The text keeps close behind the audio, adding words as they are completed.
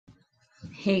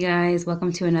Hey guys,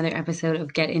 welcome to another episode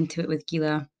of Get Into It with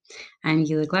Gila. I'm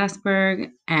Gila Glassberg,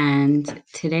 and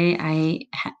today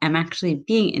am actually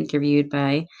being interviewed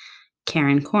by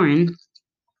Karen Corin.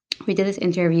 We did this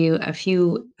interview a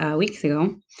few weeks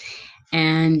ago,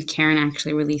 and Karen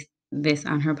actually released this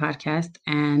on her podcast,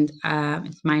 and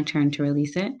it's my turn to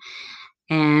release it.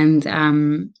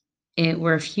 And it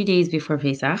were a few days before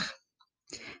Pesach,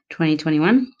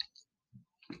 2021.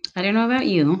 I don't know about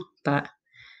you, but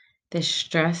the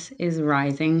stress is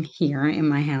rising here in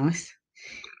my house.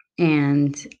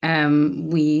 And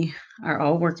we are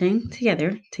all working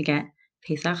together to get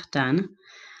Pesach done.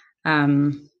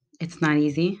 It's not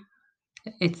easy.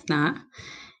 It's not.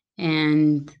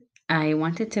 And I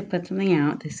wanted to put something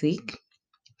out this week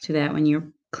so that when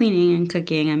you're cleaning and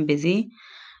cooking and busy,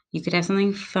 you could have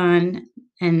something fun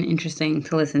and interesting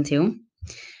to listen to.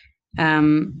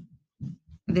 Um,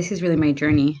 this is really my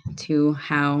journey to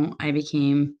how I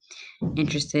became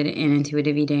interested in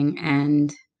intuitive eating.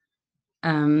 And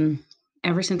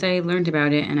ever since I learned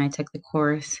about it and I took the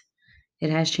course, it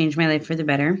has changed my life for the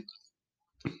better.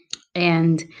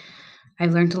 And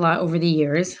I've learned a lot over the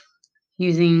years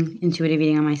using intuitive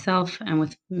eating on myself and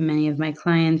with many of my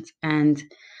clients. And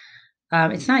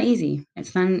it's not easy.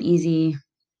 It's not an easy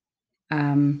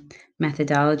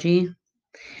methodology.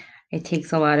 It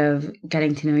takes a lot of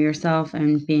getting to know yourself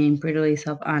and being brutally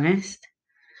self-honest.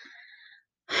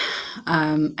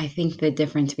 I think the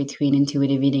difference between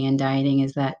intuitive eating and dieting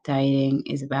is that dieting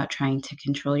is about trying to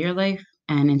control your life,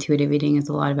 and intuitive eating is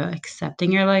a lot about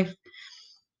accepting your life,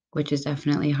 which is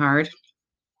definitely hard.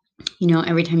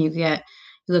 Every time you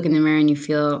look in the mirror and you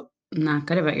feel not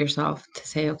good about yourself, to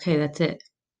say, okay, that's it.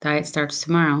 Diet starts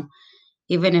tomorrow.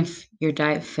 Even if your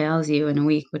diet fails you in a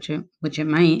week, which it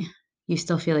might, you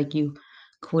still feel like you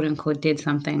quote unquote did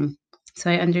something.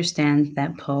 So I understand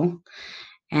that pull,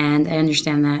 and I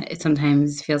understand that it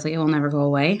sometimes feels like it will never go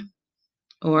away.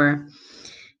 Or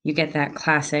you get that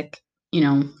classic,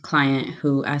 client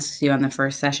who asks you on the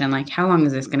first session, like, how long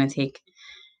is this going to take?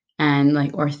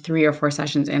 And or 3 or 4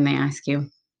 sessions in, they ask you,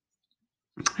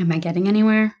 am I getting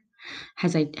anywhere?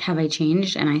 Have I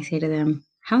changed? And I say to them,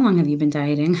 how long have you been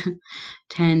dieting?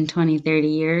 10, 20, 30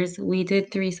 years? We did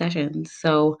 3 sessions.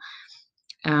 So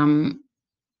um,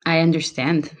 I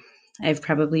understand. I've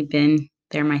probably been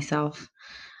there myself.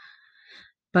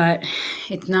 But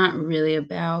it's not really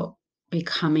about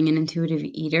becoming an intuitive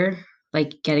eater,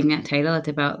 like getting that title. It's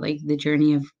about like the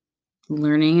journey of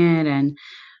learning it and,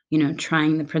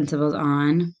 trying the principles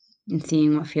on and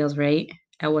seeing what feels right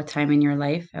at what time in your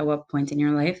life, at what point in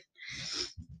your life.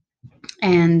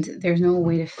 And there's no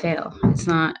way to fail. It's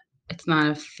not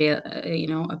a fail,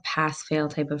 a pass fail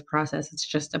type of process. It's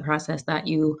just a process that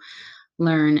you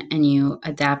learn and you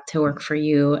adapt to work for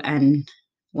you. And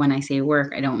when I say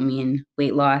work, I don't mean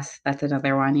weight loss. That's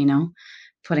another one,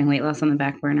 putting weight loss on the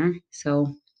back burner.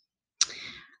 So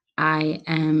I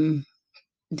am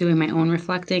doing my own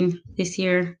reflecting this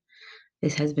year.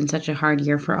 This has been such a hard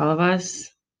year for all of us.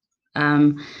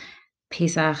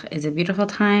 Pesach is a beautiful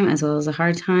time as well as a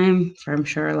hard time for, I'm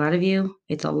sure, a lot of you.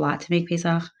 It's a lot to make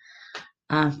Pesach.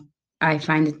 Uh, I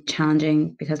find it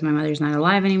challenging because my mother's not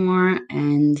alive anymore,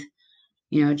 and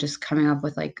just coming up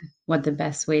with like what the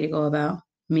best way to go about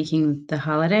making the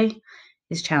holiday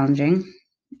is challenging.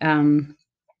 So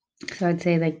I'd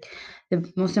say like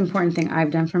the most important thing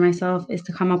I've done for myself is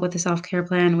to come up with a self-care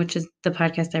plan, which is the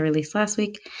podcast I released last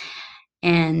week,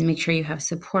 and make sure you have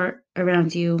support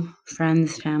around you,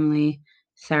 friends, family,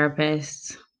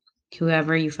 therapists,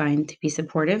 whoever you find to be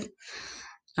supportive.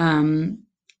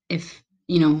 If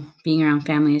being around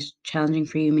family is challenging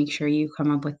for you, make sure you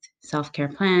come up with self-care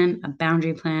plan, a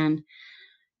boundary plan.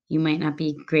 You might not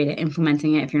be great at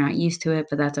implementing it if you're not used to it,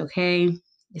 but that's okay.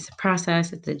 It's a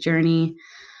process, it's a journey.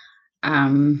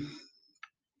 You'll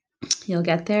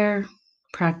get there.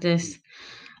 Practice.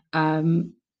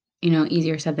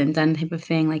 Easier said than done type of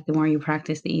thing. Like the more you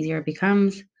practice, the easier it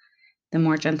becomes. The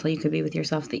more gentle you could be with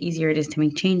yourself, the easier it is to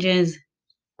make changes.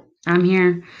 I'm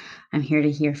here. I'm here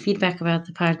to hear feedback about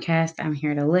the podcast. I'm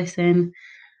here to listen.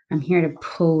 I'm here to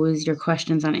pose your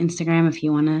questions on Instagram if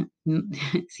you want to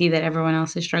see that everyone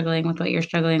else is struggling with what you're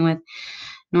struggling with.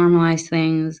 Normalize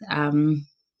things. I'm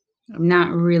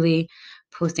not really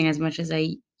posting as much as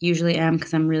I usually am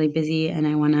because I'm really busy and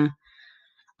I want to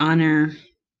honor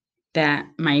that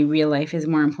my real life is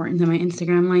more important than my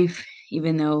Instagram life,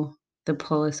 even though the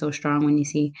pull is so strong when you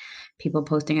see people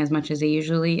posting as much as they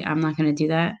usually. I'm not going to do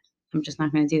that. I'm just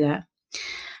not going to do that.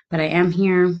 But I am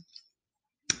here,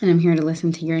 and I'm here to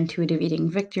listen to your intuitive eating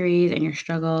victories and your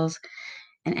struggles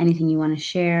and anything you want to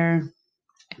share,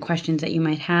 questions that you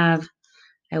might have.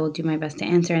 I will do my best to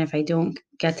answer. And if I don't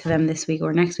get to them this week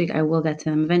or next week, I will get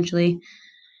to them eventually.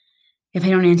 If I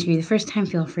don't answer you the first time,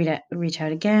 feel free to reach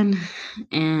out again.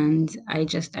 And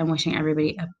I'm wishing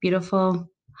everybody a beautiful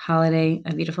holiday,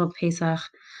 a beautiful Pesach.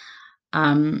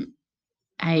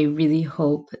 I really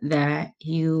hope that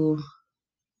you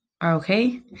are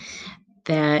okay,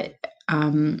 that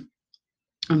I'm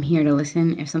here to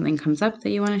listen if something comes up that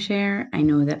you want to share. I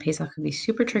know that Pesach could be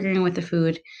super triggering with the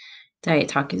food. Diet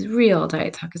talk is real.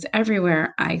 Diet talk is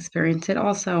everywhere. I experience it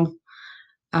also.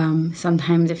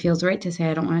 Sometimes it feels right to say,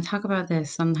 I don't want to talk about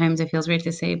this. Sometimes it feels right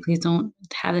to say, please don't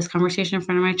have this conversation in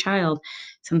front of my child.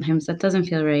 Sometimes that doesn't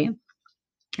feel right.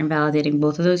 I'm validating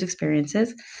both of those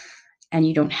experiences, and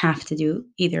you don't have to do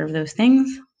either of those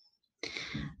things.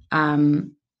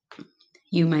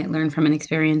 You might learn from an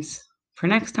experience for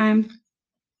next time.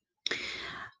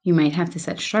 You might have to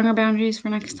set stronger boundaries for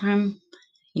next time.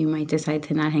 You might decide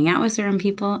to not hang out with certain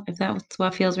people if that's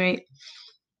what feels right.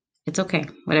 It's okay.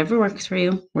 Whatever works for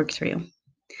you, works for you.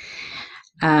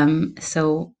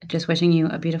 So just wishing you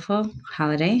a beautiful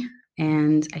holiday,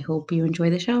 and I hope you enjoy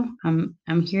the show. I'm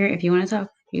here if you want to talk.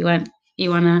 You want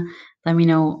to let me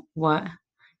know what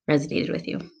resonated with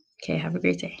you. Okay, have a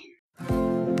great day.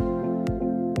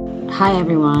 Hi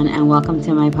everyone, and welcome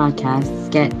to my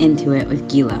podcast, Get Into It with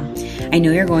Gila. I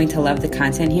know you're going to love the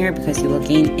content here because you will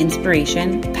gain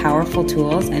inspiration, powerful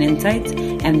tools and insights,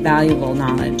 and valuable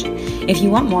knowledge. If you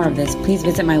want more of this, please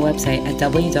visit my website at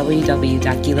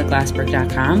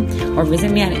www.gilaglassberg.com or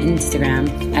visit me on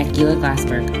Instagram at Gila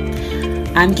Glassberg.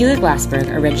 I'm Gila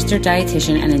Glassberg, a registered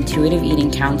dietitian and intuitive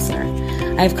eating counselor.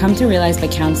 I have come to realize by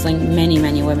counseling many,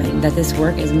 many women that this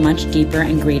work is much deeper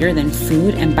and greater than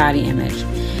food and body image.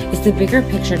 It's the bigger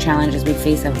picture challenges we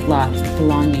face of love,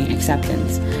 belonging,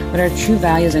 acceptance, what our true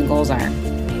values and goals are,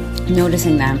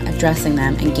 noticing them, addressing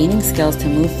them, and gaining skills to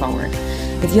move forward.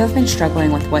 If you have been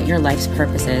struggling with what your life's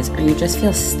purpose is, or you just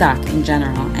feel stuck in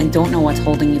general and don't know what's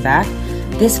holding you back,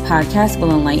 this podcast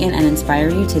will enlighten and inspire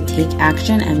you to take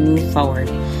action and move forward.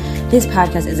 This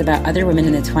podcast is about other women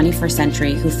in the 21st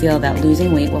century who feel that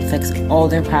losing weight will fix all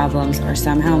their problems or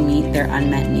somehow meet their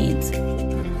unmet needs.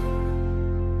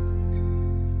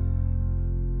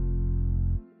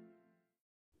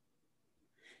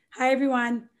 Hi,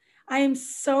 everyone. I am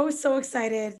so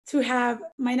excited to have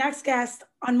my next guest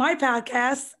on my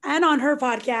podcast and on her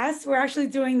podcast. We're actually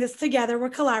doing this together. We're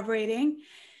collaborating.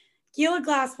 Gila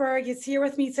Glassberg is here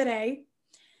with me today.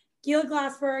 Gila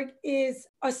Glassberg is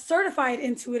a certified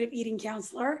intuitive eating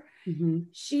counselor. Mm-hmm.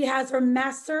 She has her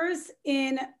master's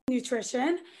in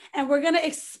nutrition, and we're going to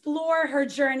explore her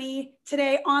journey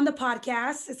today on the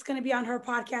podcast. It's going to be on her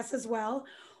podcast as well.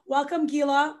 Welcome,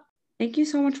 Gila. Thank you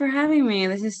so much for having me.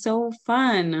 This is so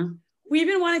fun. We've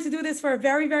been wanting to do this for a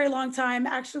very, very long time,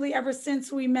 actually, ever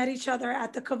since we met each other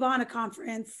at the Kavana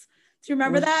conference. Do you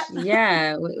remember that?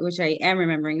 Yeah, which I am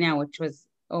remembering now, which was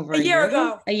over a year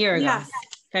ago. A year ago. Yes.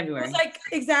 February. It was like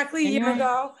exactly a year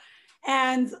ago.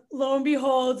 And lo and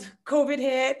behold, COVID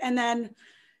hit, and then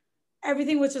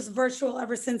everything was just virtual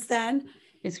ever since then.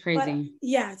 It's crazy. But,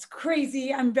 yeah, it's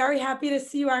crazy. I'm very happy to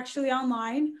see you actually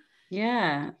online.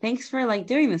 Yeah. Thanks for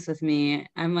doing this with me.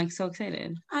 I'm so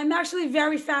excited. I'm actually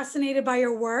very fascinated by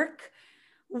your work.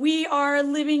 We are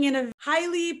living in a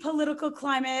highly political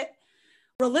climate.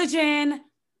 Religion,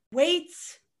 weight,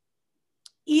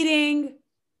 eating,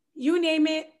 you name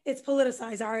it, it's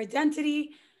politicized, our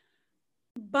identity.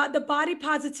 But the body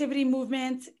positivity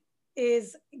movement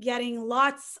is getting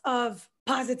lots of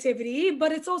positivity,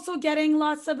 but it's also getting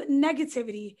lots of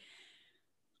negativity.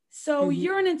 So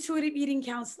you're an intuitive eating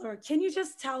counselor. Can you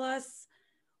just tell us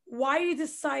why you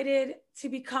decided to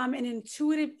become an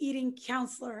intuitive eating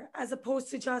counselor as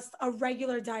opposed to just a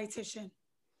regular dietitian?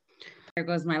 There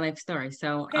goes my life story.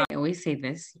 So I always say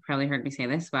this, you probably heard me say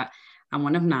this, but I'm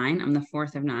one of 9. I'm the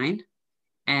 4th of 9.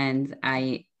 And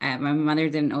my mother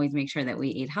didn't always make sure that we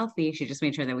ate healthy. She just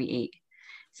made sure that we ate.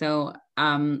 So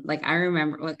I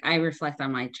remember, I reflect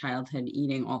on my childhood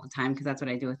eating all the time because that's what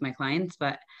I do with my clients.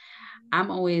 But I'm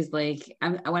always when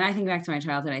I think back to my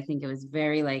childhood, I think it was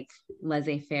very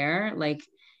laissez-faire, eat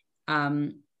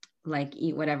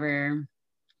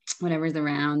whatever's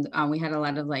around. We had a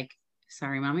lot of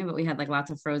sorry, mommy, but we had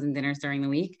lots of frozen dinners during the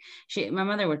week. My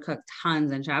mother would cook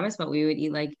tons on Shabbos, but we would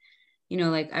eat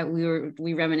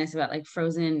we reminisce about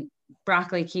frozen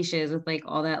broccoli quiches with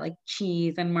all that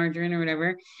cheese and margarine or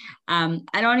whatever. I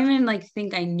don't even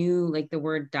think I knew the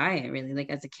word diet really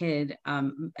as a kid.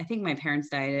 I think my parents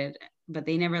dieted, but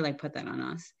they never put that on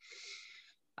us.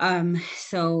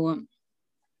 So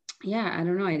yeah, I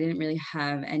don't know. I didn't really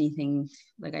have anything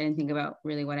I didn't think about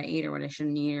really what I ate or what I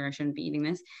shouldn't eat or I shouldn't be eating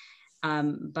this.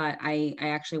 But I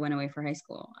actually went away for high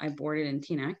school. I boarded in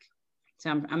Teaneck. So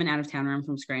I'm an out of towner. I'm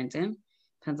from Scranton,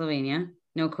 Pennsylvania.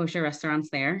 No kosher restaurants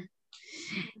there.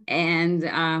 And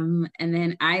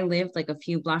then I lived like a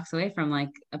few blocks away from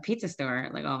like a pizza store,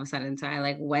 like all of a sudden. So I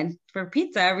like went for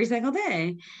pizza every single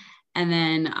day. And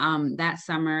then that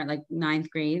summer, like ninth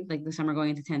grade, like the summer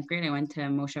going into 10th grade, I went to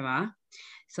Moshava.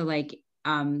 So like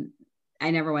I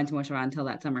never went to Moshava until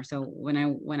that summer. So when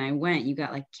I went, you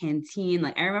got like canteen.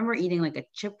 Like I remember eating like a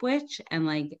Chipwich and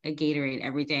like a Gatorade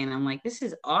every day. And I'm like, this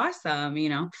is awesome, you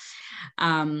know?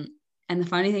 Um, and the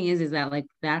funny thing is that like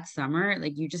that summer,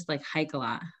 like you just like hike a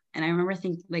lot. And I remember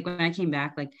thinking like when I came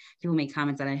back, like people made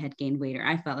comments that I had gained weight or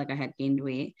I felt like I had gained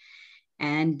weight.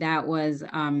 And that was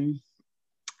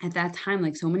at that time,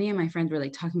 like so many of my friends were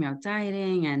like talking about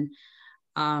dieting and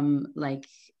um like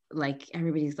like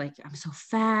everybody's like, I'm so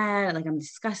fat, like I'm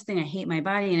disgusting, I hate my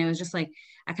body. And it was just like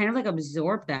I kind of like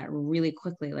absorbed that really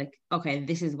quickly, like, okay,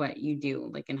 this is what you do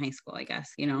like in high school, I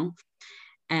guess, you know.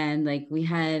 And like we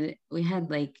had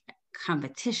like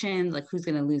competitions, like who's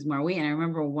gonna lose more weight. And I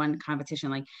remember one competition,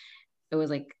 like it was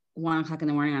like 1 o'clock in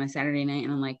the morning on a Saturday night,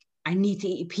 and I'm like, I need to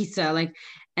eat pizza. Like,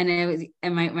 and it was,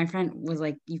 and my friend was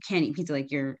like, you can't eat pizza.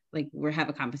 Like, you're like, we're have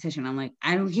a competition. I'm like,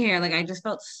 I don't care. Like, I just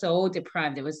felt so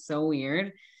deprived. It was so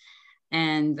weird.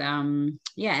 And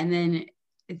yeah. And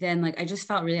then like, I just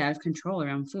felt really out of control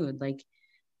around food. Like,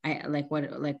 what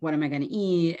am I going to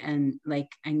eat? And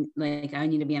I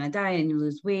need to be on a diet and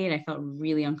lose weight. I felt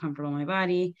really uncomfortable in my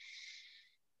body.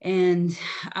 And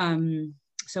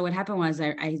so what happened was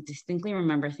I distinctly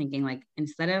remember thinking like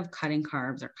instead of cutting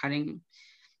carbs or cutting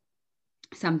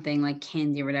something like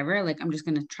candy or whatever, like I'm just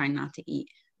gonna try not to eat,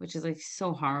 which is like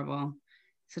so horrible,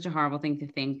 such a horrible thing to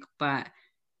think. But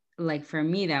like for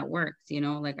me that worked, you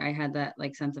know, like I had that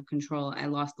like sense of control. I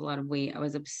lost a lot of weight. I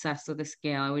was obsessed with the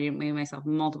scale. I would weigh myself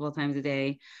multiple times a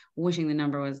day, wishing the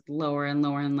number was lower and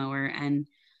lower and lower. And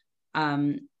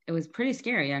it was pretty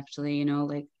scary actually, you know,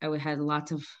 like had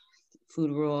lots of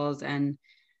food rules and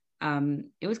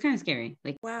it was kind of scary.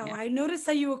 Like, Wow, yeah. I noticed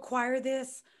that you acquire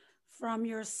this from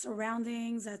your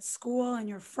surroundings at school and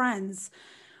your friends,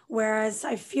 whereas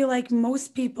I feel like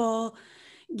most people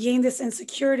gain this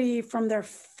insecurity from their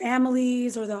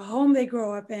families or the home they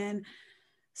grow up in.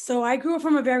 So I grew up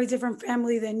from a very different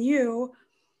family than you,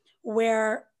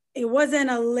 where it wasn't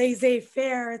a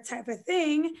laissez-faire type of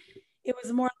thing. It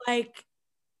was more like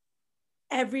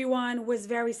everyone was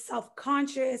very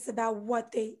self-conscious about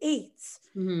what they ate.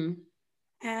 Mm-hmm.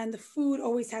 And the food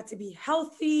always had to be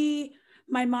healthy.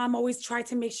 My mom always tried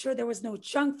to make sure there was no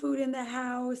junk food in the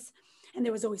house, and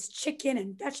there was always chicken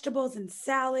and vegetables and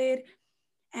salad.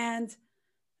 And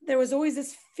there was always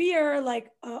this fear like,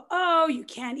 oh, you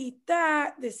can't eat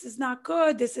that. This is not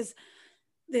good. This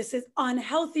is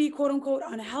unhealthy, quote unquote,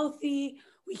 unhealthy.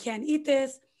 We can't eat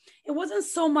this. It wasn't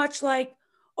so much like,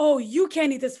 oh, you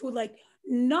can't eat this food. Like,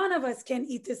 none of us can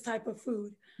eat this type of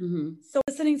food. Mm-hmm. So,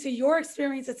 listening to your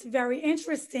experience, it's very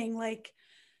interesting. Like,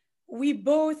 we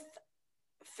both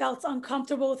felt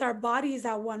uncomfortable with our bodies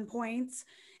at one point,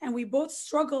 and we both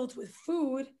struggled with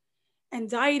food and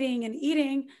dieting and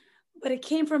eating, but it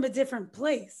came from a different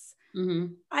place.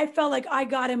 Mm-hmm. I felt like I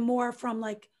got it more from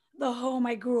like the home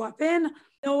I grew up in.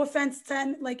 No offense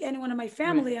to like anyone in my Right.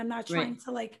 family. I'm not trying Right.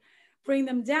 to like bring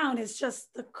them down. It's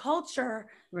just the culture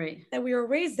Right. that we were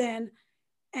raised in.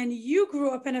 And you grew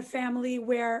up in a family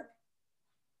where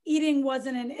eating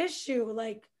wasn't an issue.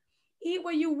 Like, eat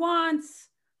what you want.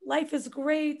 Life is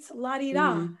great. La di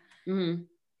da. Mm-hmm. Mm-hmm.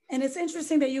 And it's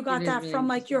interesting that you It got is that really from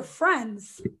like your interesting.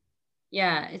 friends.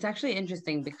 Yeah, it's actually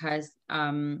interesting because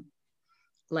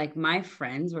like my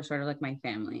friends were sort of like my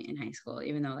family in high school,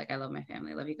 even though like I love my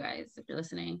family. I love you guys if you're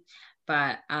listening.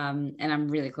 But and I'm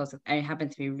really close with, I happen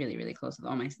to be really, really close with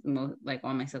all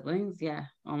my siblings. Yeah,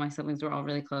 all my siblings were all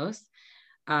really close.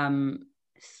 Um,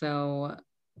 so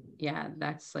yeah,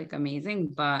 that's like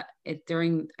amazing. But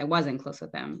I wasn't close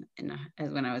with them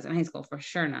as when I was in high school, for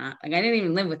sure not. Like I didn't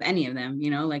even live with any of them,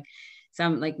 you know, like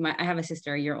I have a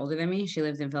sister a year older than me. She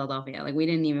lives in Philadelphia. Like we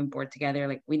didn't even board together.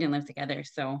 Like we didn't live together.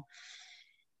 So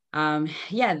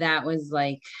yeah, that was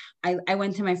like I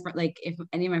went to my friend, like if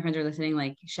any of my friends are listening,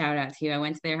 like shout out to you. I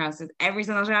went to their houses every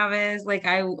single Shabbos. Like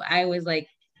I was like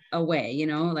away, you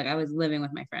know, like I was living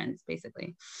with my friends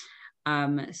basically.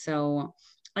 So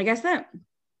I guess that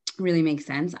really makes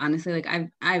sense. Honestly,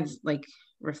 like I've like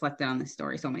reflected on this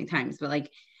story so many times, but like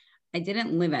I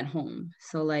didn't live at home.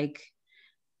 So like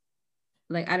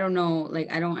I don't know, like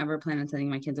I don't ever plan on sending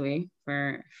my kids away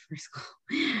for school.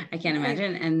 I can't Right.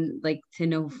 imagine. And like to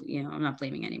know, you know, I'm not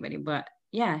blaming anybody, but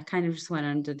yeah, kind of just went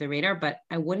under the radar, but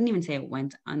I wouldn't even say it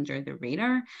went under the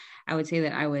radar. I would say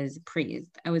that I was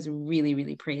praised. I was really,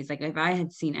 really praised. Like if I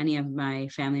had seen any of my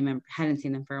family members, hadn't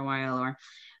seen them for a while, or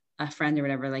a friend or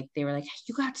whatever, like they were like,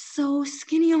 you got so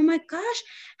skinny. Oh my gosh,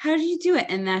 how did you do it?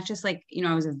 And that's just like,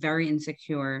 I was a very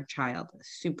insecure child,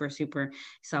 super, super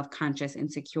self-conscious,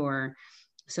 insecure.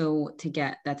 So to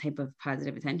get that type of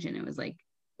positive attention, it was like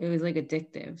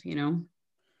addictive.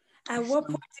 At what So,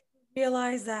 point did you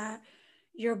realize that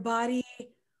your body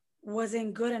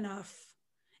wasn't good enough?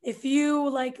 If you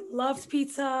like loved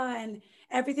pizza and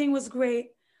everything was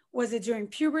great, was it during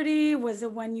puberty? Was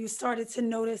it when you started to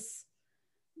notice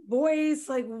boys?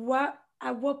 Like what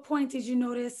at what point did you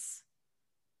notice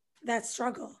that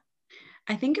struggle?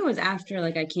 I think it was after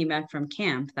like I came back from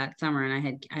camp that summer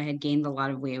and I had gained a lot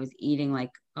of weight. I was eating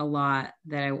like a lot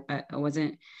that I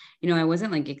wasn't, I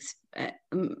wasn't like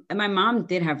and my mom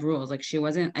did have rules. Like she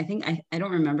wasn't, I think I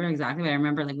don't remember exactly, but I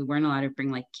remember like we weren't allowed to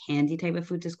bring like candy type of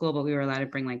food to school, but we were allowed to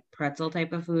bring like pretzel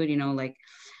type of food, like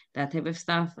that type of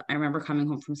stuff. I remember coming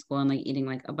home from school and like eating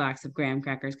like a box of graham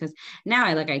crackers because now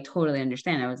I totally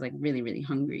understand. I was like really, really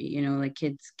hungry. Like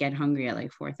kids get hungry at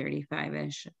like 4:35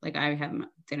 ish. Like I have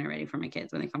dinner ready for my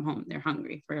kids when they come home. They're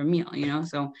hungry for a meal.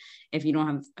 So if you don't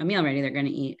have a meal ready, they're gonna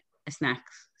eat a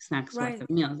snacks worth Right. of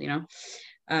meals.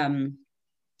 Um,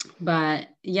 but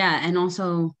yeah, and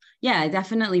also yeah,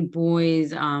 definitely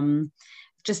boys.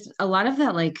 Just a lot of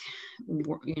that like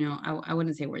I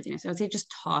wouldn't say worthiness, I would say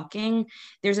just talking.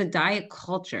 There's a diet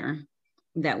culture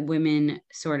that women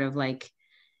sort of like,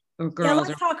 or Yeah, girls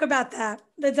let's are. talk about that.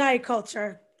 The diet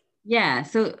culture. Yeah,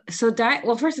 so diet,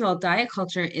 well, first of all, diet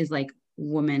culture is like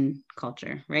woman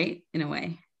culture, right, in a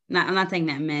way. I'm not saying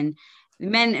that men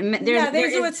Yeah, they there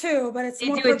do is. it too, but it's They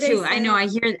more do it too. I know.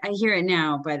 pervasive. I hear it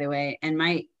now, by the way. And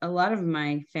a lot of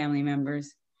my family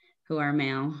members who are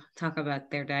male talk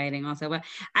about their dieting also. But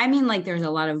I mean, like, there's a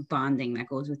lot of bonding that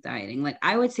goes with dieting. Like,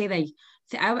 I would say that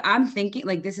I'm thinking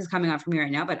like this is coming out from me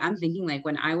right now, but I'm thinking like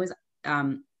when I was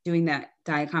doing that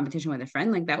diet competition with a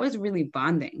friend, like that was really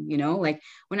bonding. Like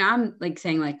when I'm like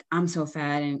saying like I'm so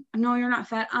fat and no, you're not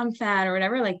fat, I'm fat or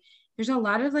whatever. Like, there's a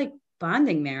lot of like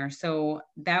bonding there. So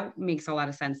that makes a lot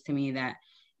of sense to me that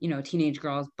teenage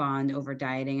girls bond over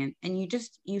dieting, and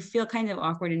you feel kind of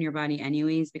awkward in your body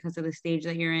anyways because of the stage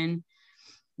that you're in.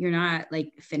 You're not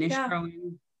like finished Yeah.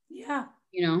 growing, Yeah.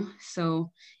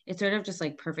 so it's sort of just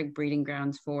like perfect breeding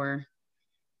grounds for,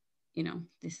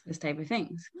 this type of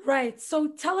things. Right. So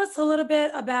tell us a little bit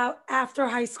about after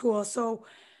high school. So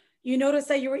you noticed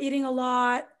that you were eating a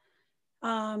lot,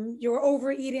 you were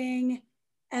overeating,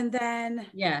 and then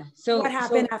Yeah. what So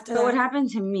happened so after so that? what happened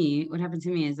to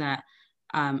me is that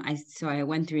I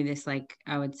went through this, like,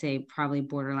 I would say probably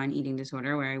borderline eating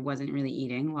disorder where I wasn't really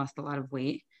eating, lost a lot of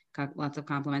weight, got lots of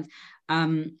compliments.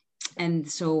 And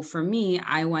so for me,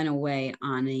 I went away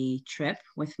on a trip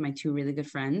with my two really good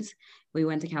friends. We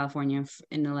went to California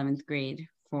in 11th grade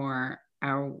for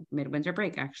our midwinter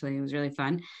break. Actually, it was really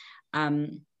fun.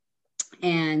 Um,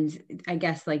 and I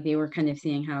guess like they were kind of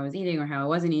seeing how I was eating or how I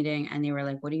wasn't eating, and they were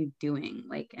like, what are you doing?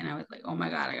 Like, and I was like, oh my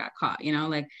God, I got caught,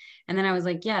 like. And then I was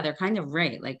like, yeah, they're kind of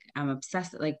right. Like, I'm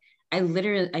obsessed. Like, I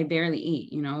barely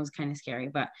eat, it was kind of scary.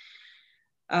 But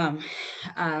um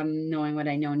knowing what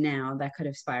I know now, that could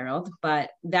have spiraled.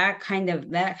 But that kind of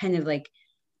like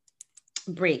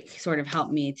break sort of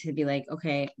helped me to be like,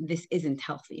 okay, this isn't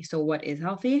healthy. So what is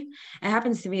healthy? It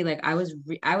happens to be like I was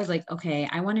like, okay,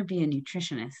 I want to be a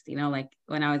nutritionist. Like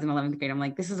when I was in 11th grade, I'm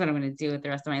like, this is what I'm going to do with the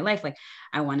rest of my life. Like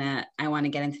I want to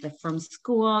get into the from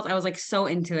schools. I was like so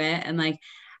into it, and like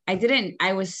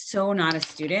I was so not a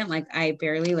student. Like I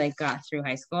barely like got through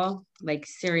high school. Like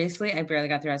seriously, I barely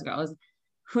got through high school.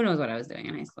 Who knows what I was doing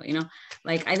in high school?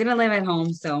 Like I didn't live at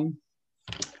home, so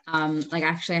like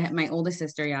actually I had my oldest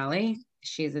sister Yali,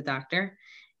 she's a doctor,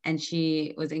 and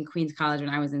she was in Queens College when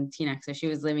I was in Teaneck. So she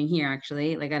was living here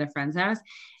actually, like at a friend's house.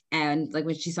 And like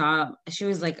when she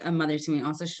was like a mother to me.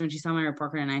 Also, when she saw my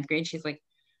report card in ninth grade, she's like,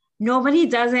 nobody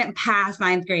doesn't pass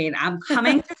ninth grade. I'm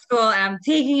coming to school and I'm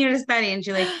taking you to study. And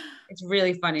she like, it's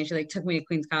really funny. She like took me to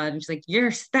Queens College and she's like,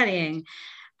 you're studying.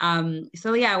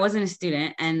 So yeah, I wasn't a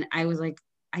student, and I was like,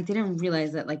 I didn't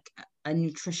realize that like a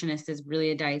nutritionist is really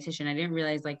a dietitian. I didn't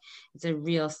realize like it's a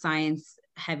real science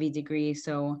heavy degree.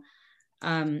 So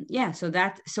yeah,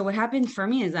 so what happened for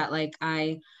me is that like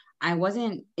I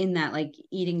wasn't in that like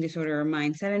eating disorder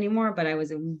mindset anymore, but I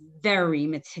was very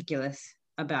meticulous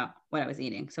about what I was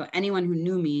eating. So anyone who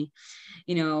knew me,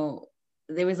 you know,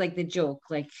 there was like the joke,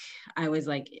 like I was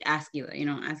like, ask you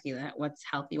that what's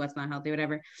healthy, what's not healthy,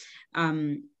 whatever.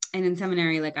 And in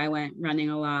seminary, like I went running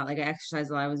a lot, like I exercised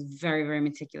a lot. I was very, very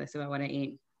meticulous about what I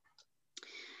ate.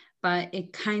 but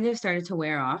it kind of started to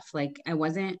wear off. Like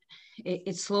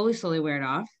it slowly weared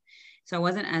off. So I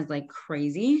wasn't as like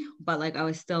crazy, but like I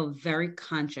was still very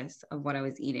conscious of what I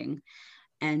was eating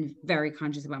and very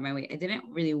conscious about my weight. I didn't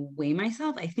really weigh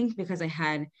myself. I think because I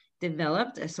had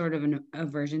developed a sort of an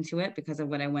aversion to it because of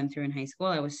what I went through in high school.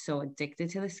 I was so addicted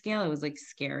to the scale. It was like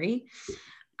scary.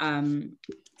 Um,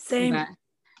 Same. but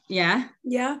yeah.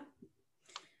 Yeah.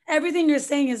 Everything you're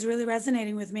saying is really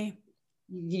resonating with me.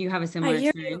 Did you have a I similar hear you.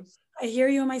 experience? I hear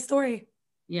you in my story.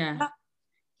 Yeah. Yeah.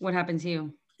 What happened to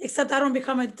you? Except I don't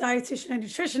become a dietitian and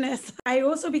nutritionist. I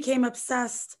also became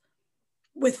obsessed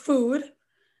with food.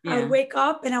 I would Yeah. wake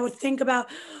up and I would think about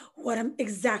what am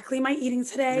exactly am I eating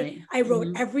today. Right. I wrote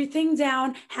Hmm. everything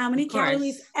down, how many Of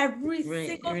calories course. every Right.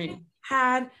 single thing Right.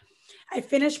 had. I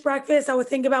finished breakfast. I would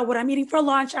think about what I'm eating for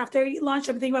lunch. After I eat lunch,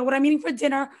 I'm thinking about what I'm eating for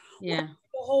dinner, what Yeah.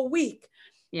 the whole week.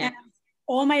 And Yeah.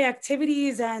 all my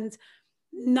activities and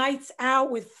nights out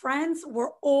with friends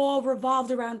were all revolved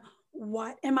around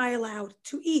what am I allowed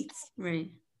to eat.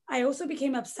 Right. I also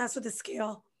became obsessed with the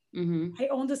scale. Hmm. I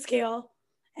owned a scale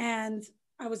and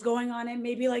I was going on it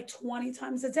maybe like 20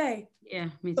 times a day, Yeah.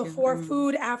 Me too. I before remember.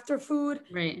 food, after food,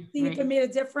 Right. see if it Right. made a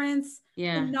difference. The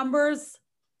Yeah. numbers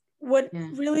would Yeah.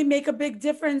 really make a big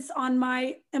difference on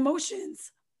my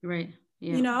emotions. Right.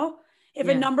 You Yeah. know, if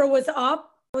a Yeah. number was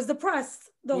up, I was depressed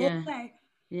the whole Yeah. day.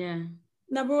 Yeah.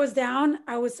 Number was down,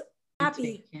 I was It's fake.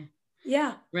 happy. Yeah.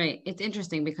 Yeah. Right. It's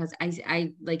interesting because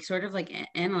I like sort of like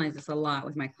analyze this a lot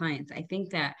with my clients. I think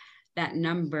that that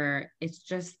number, it's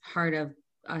just part of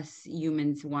us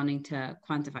humans wanting to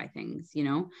quantify things, you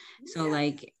know? So Yeah.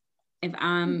 like if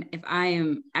I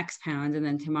am X pounds and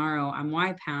then tomorrow I'm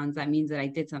Y pounds, that means that I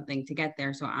did something to get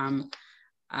there. So I'm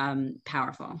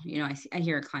powerful. You know, I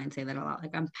hear a client say that a lot.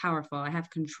 Like, I'm powerful. I have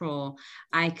control.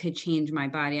 I could change my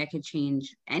body. I could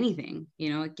change anything. You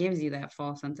know, it gives you that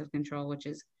false sense of control, which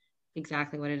is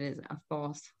exactly what it is, a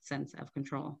false sense of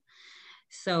control.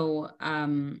 So,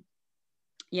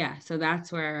 yeah, so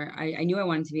that's where I knew I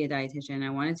wanted to be a dietitian. I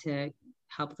wanted to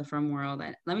help the frum world.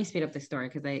 Let me speed up the story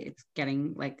because it's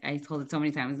getting like I told it so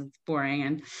many times, it's boring.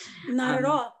 And Not at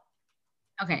um, all.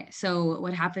 okay, so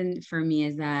what happened for me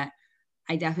is that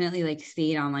I definitely like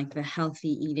stayed on like the healthy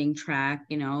eating track,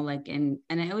 you know, like and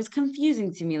it was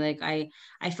confusing to me. Like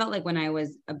I felt like when I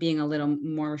was being a little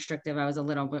more restrictive, I was a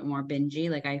little bit more bingy.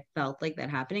 Like I felt like that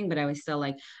happening, but I was still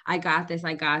like, I got this,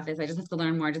 I got this. I just have to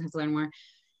learn more, I just have to learn more.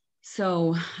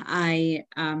 So I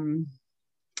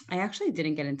actually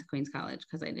didn't get into Queens College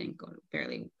because I didn't go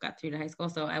barely got through to high school.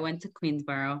 So I went to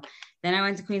Queensboro. Then I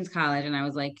went to Queens College and I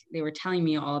was like, they were telling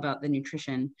me all about the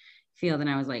nutrition field. And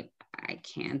I was like, I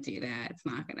can't do that. It's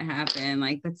not gonna happen.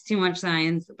 Like that's too much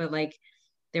science. But like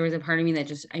there was a part of me that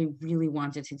just I really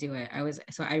wanted to do it.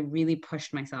 I really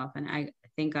pushed myself and I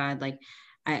thank God like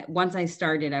once I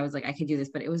started, I was like, I could do this,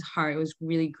 but it was hard. It was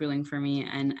really grueling for me.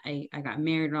 And I got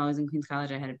married while I was in Queens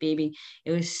College. I had a baby.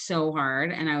 It was so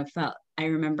hard. And I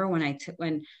remember when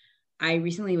I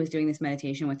recently was doing this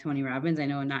meditation with Tony Robbins. I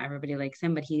know not everybody likes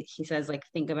him, but he says like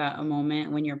think about a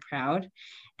moment when you're proud.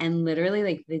 And literally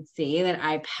like the day that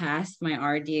I passed my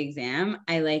RD exam,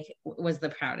 I like was the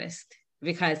proudest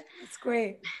because That's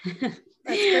great. That's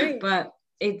great. but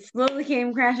it slowly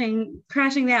came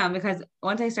crashing down because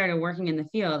once I started working in the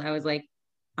field, I was like,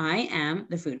 I am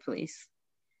the food police.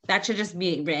 That should just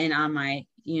be written on my,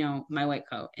 you know, my white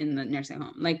coat in the nursing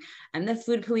home. Like, I'm the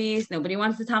food police. Nobody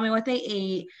wants to tell me what they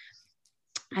ate.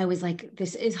 I was like,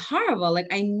 this is horrible. Like,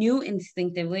 I knew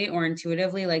instinctively or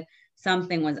intuitively, like,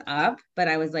 something was up, but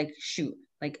I was like, shoot,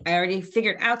 like, I already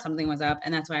figured out something was up.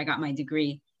 And that's why I got my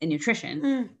degree in nutrition.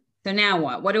 Mm. So now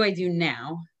what? What do I do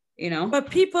now? You know? But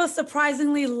people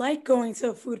surprisingly like going to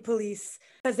a food police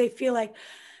because they feel like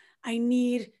I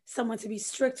need someone to be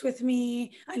strict with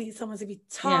me. I need someone to be Yeah,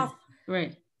 tough,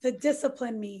 right. to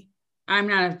discipline me. I'm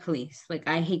not a police. Like,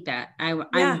 I hate that. I'm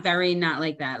Yeah. very not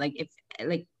like that. Like, if,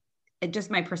 like, it just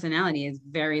my personality is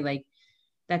very like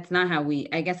that's not how we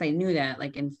I guess I knew that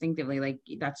like instinctively like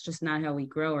that's just not how we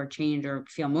grow or change or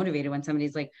feel motivated when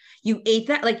somebody's like you ate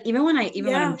that like even when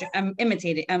Yeah. I'm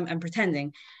imitating I'm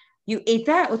pretending you ate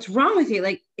that what's wrong with you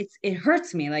like it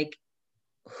hurts me like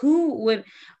who would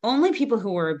only people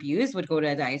who were abused would go to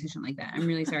a dietitian like that. I'm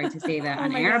really sorry to say that Oh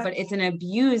on my air, God. but it's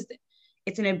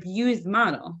an abused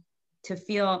model to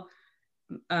feel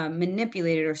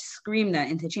manipulated or scream that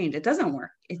into change. It doesn't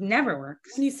work. It never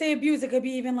works. When you say abuse, it could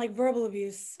be even like verbal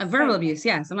abuse. A verbal abuse,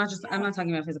 yes. I'm Yeah. not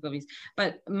talking about physical abuse,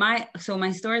 but my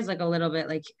story is like a little bit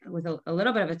like with a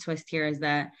little bit of a twist here is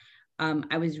that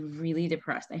I was really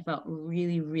depressed. I felt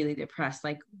really depressed.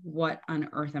 Like, what on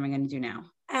earth am I going to do now?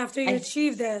 After you I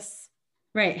achieve this.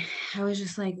 right. I was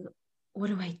just like, what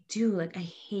do I do? Like, I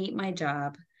hate my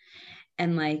job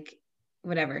and like,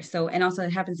 whatever. So, and also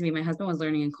it happens to be my husband was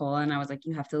learning in Cola and I was like,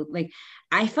 you have to like,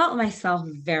 I felt myself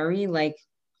very like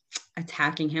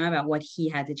attacking him about what he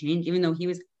had to change, even though he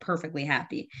was perfectly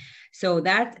happy. So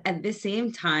that at the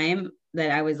same time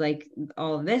that I was like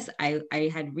all of this, I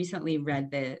had recently read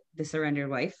the Surrendered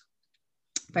Wife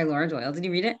by Laura Doyle. Did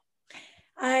you read it?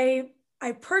 I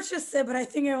purchased it, but I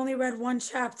think I only read one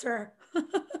chapter. So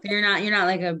you're not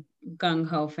like a gung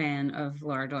ho fan of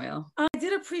Laura Doyle. I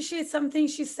did appreciate some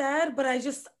things she said, but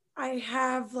I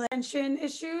have like attention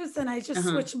issues and I just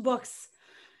Uh-huh. switch books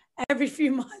every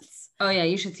few months. Oh yeah,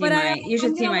 you should see But my you I'm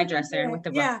should see gonna my look into dresser it. with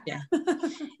the book. Yeah. Yeah.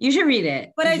 You should read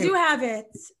it. But You I should, do have it.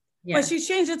 But yeah. she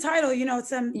changed the title, it's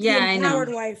The Yeah, I know.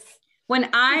 Empowered Wife. When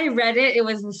I read it, it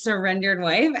was The Surrendered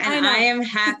Wife, and I I know. am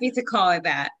happy to call it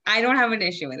that. I don't have an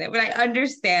issue with it, but I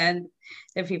understand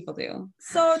that people do.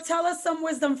 So tell us some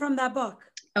wisdom from that book.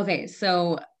 Okay,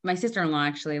 so my sister-in-law,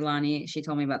 actually, Lonnie, she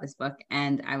told me about this book,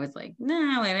 and I was like,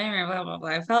 no, whatever, blah, blah, blah.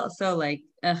 I felt so like,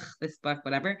 ugh, this book,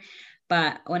 whatever.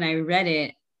 But when I read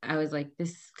it, I was like,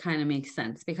 this kind of makes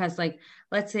sense because, like,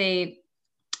 let's say,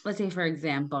 for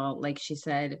example, like she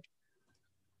said,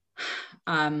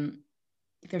 um,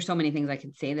 there's so many things I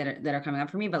could say that are coming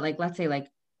up for me, but like, let's say, like,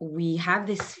 we have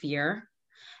this fear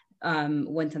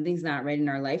when something's not right in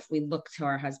our life, we look to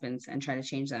our husbands and try to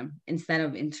change them instead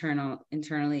of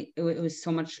internally. It was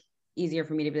so much easier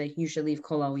for me to be like, you should leave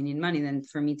Cola, we need money, than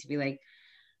for me to be like,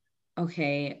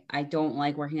 okay, I don't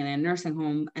like working in a nursing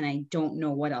home and I don't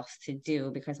know what else to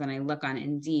do, because when I look on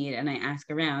Indeed and I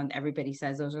ask around, everybody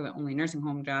says those are the only nursing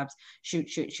home jobs. Shoot,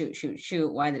 shoot, shoot, shoot,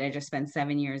 shoot. Why did I just spend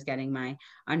 7 years getting my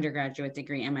undergraduate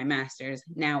degree and my master's?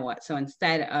 Now what? So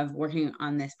instead of working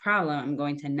on this problem, I'm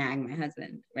going to nag my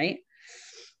husband, right?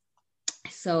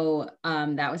 So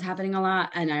that was happening a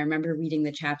lot, and I remember reading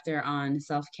the chapter on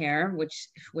self-care, which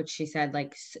she said,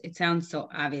 like, it sounds so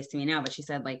obvious to me now, but she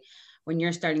said, like, when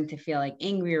you're starting to feel like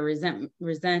angry or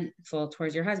resentful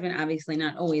towards your husband, obviously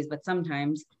not always, but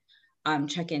sometimes,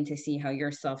 check in to see how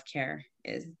your self-care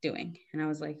is doing. And I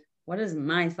was like, what does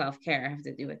my self-care have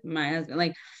to do with my husband?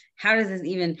 Like, how does this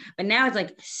even? But now it's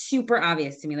like super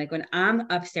obvious to me. Like when I'm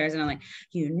upstairs and I'm like,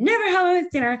 you never help me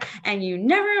with dinner and you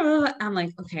never, I'm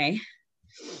like, okay,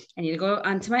 I need to go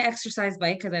onto my exercise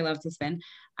bike because I love to spin.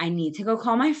 I need to go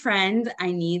call my friend.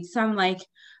 I need some like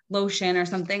lotion or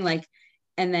something, like,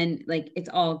 and then like it's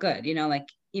all good, like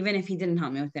even if he didn't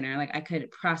help me with dinner, like I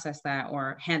could process that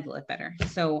or handle it better.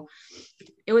 So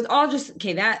it was all just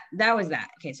okay. That was that.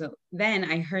 Okay. So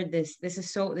then I heard this. This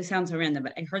sounds so random,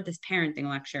 but I heard this parenting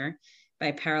lecture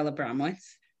by Parala Bromwitz.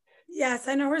 Yes,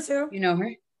 I know her too. You know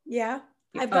her? Yeah.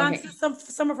 I've gone to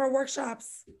some of her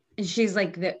workshops. And she's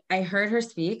like, I heard her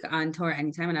speak on Tour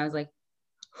Anytime, and I was like,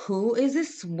 who is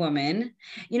this woman?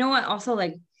 You know what? Also,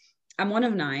 like, I'm one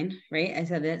of 9, right? I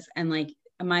said this, and like,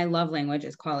 my love language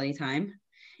is quality time.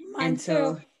 Mine and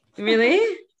so, too.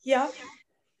 Really? Yeah.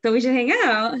 So we should hang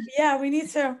out. Yeah, we need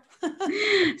to.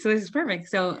 So this is perfect.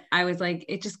 So I was like,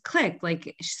 it just clicked,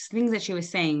 like things that she was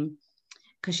saying,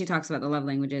 because she talks about the love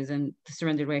languages and the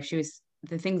surrendered wife. She was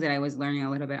the things that I was learning a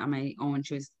little bit on my own.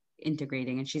 She was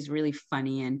integrating, and she's really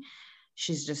funny, and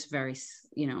she's just very,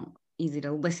 easy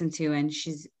to listen to, and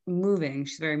she's moving.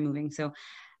 She's very moving. So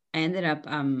I ended up,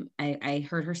 I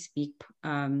heard her speak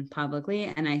publicly,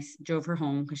 and I drove her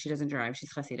home because she doesn't drive.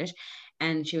 She's Hasidish.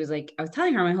 And she was like, I was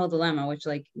telling her my whole dilemma, which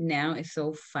like now is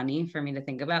so funny for me to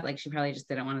think about. Like she probably just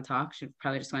didn't want to talk. She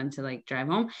probably just wanted to like drive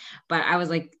home. But I was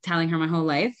like telling her my whole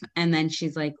life. And then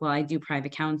she's like, well, I do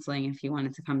private counseling if you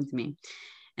wanted to come to me.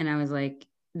 And I was like,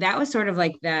 that was sort of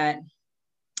like that,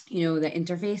 the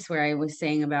interface where I was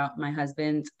saying about my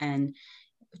husband and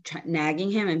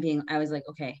nagging him and I was like,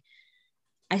 okay,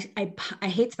 I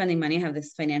hate spending money. I have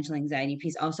this financial anxiety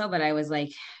piece also, but I was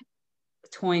like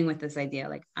toying with this idea,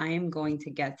 like I am going to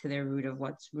get to the root of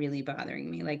what's really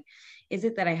bothering me. Like, is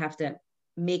it that I have to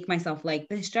make myself like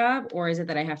this job, or is it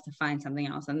that I have to find something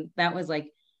else? And that was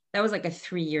like a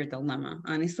 3-year dilemma,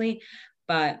 honestly.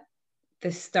 But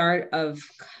the start of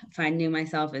finding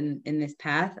myself in this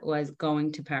path was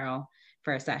going to Peril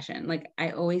for a session. Like I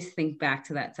always think back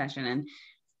to that session, and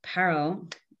Peril,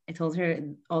 I told her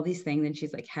all these things, and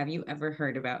she's like, have you ever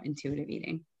heard about intuitive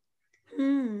eating?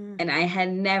 And I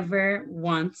had never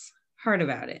once heard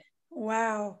about it.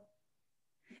 Wow.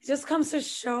 It just comes to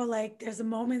show like there's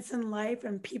moments in life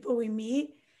and people we meet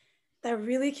that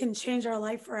really can change our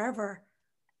life forever.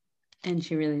 And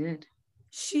she really did.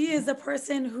 She is the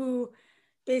person who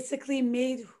basically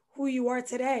made who you are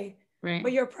today. Right.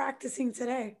 What you're practicing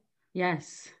today.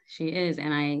 Yes, she is.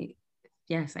 And I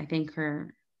thank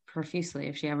her profusely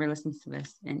if she ever listens to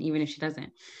this, and even if she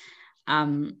doesn't.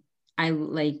 um, I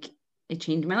like, it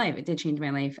changed my life. It did change my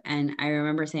life. And I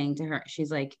remember saying to her,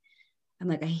 she's like, I'm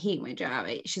like, I hate my job.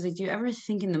 She's like, do you ever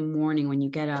think in the morning when you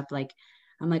get up, like,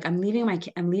 I'm like, I'm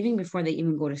leaving before they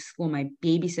even go to school. My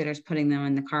babysitter's putting them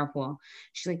in the carpool.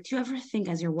 She's like, do you ever think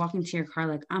as you're walking to your car,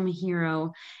 like, I'm a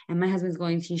hero and my husband's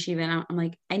going to yeshiva? And I'm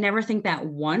like, I never think that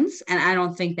once. And I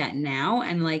don't think that now.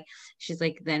 And like, she's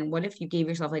like, then what if you gave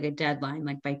yourself like a deadline?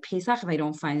 Like by Pesach, if I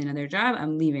don't find another job,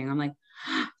 I'm leaving. I'm like,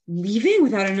 leaving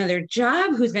without another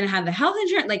job? Who's going to have the health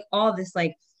insurance? Like all this,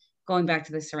 like, going back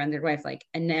to the surrendered wife, like,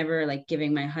 and never like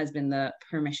giving my husband the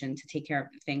permission to take care of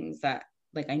things that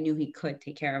like I knew he could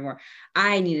take care of, or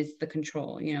I needed the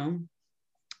control, you know?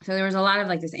 So there was a lot of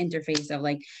like this interface of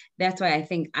like, that's why I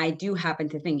think I do happen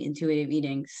to think intuitive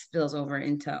eating spills over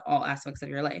into all aspects of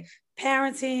your life.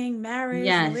 Parenting, marriage,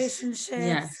 Yes. relationships.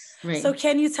 Yes. Right. So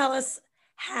can you tell us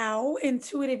how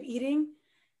intuitive eating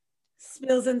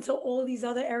spills into all these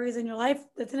other areas in your life?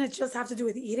 Doesn't it just have to do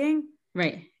with eating?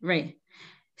 Right. Right.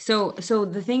 So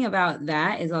the thing about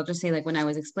that is, I'll just say, like, when I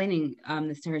was explaining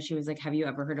this to her, she was like, have you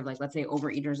ever heard of, like, let's say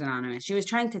Overeaters Anonymous? She was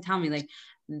trying to tell me like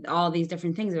all these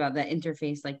different things about that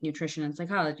interface, like nutrition and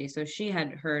psychology. So she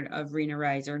had heard of Rena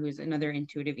Reiser, who's another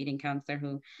intuitive eating counselor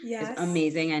who is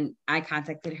amazing. And I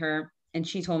contacted her and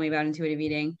she told me about intuitive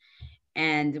eating,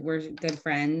 and we're good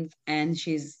friends, and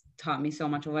she's taught me so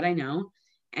much of what I know.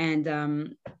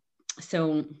 And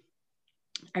so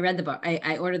I read the book.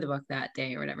 I ordered the book that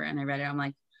day or whatever, and I read it. I'm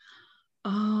like,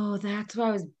 oh, that's why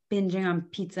I was binging on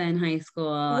pizza in high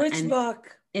school. Which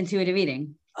book? Intuitive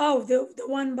Eating. Oh, the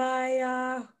one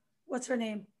by what's her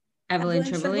name? Evelyn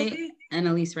Tribole and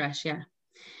Elise Resch. Yeah.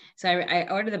 So I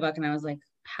ordered the book and I was like,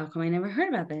 how come I never heard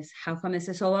about this? How come this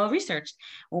is so well researched?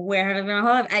 Where have I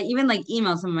been? I even like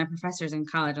emailed some of my professors in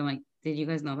college. I'm like, did you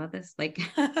guys know about this? Like,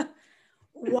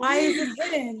 why is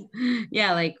it hidden?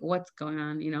 Yeah, like what's going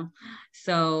on, you know?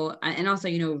 So, and also,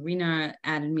 you know, Rena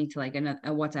added me to like a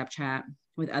WhatsApp chat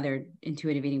with other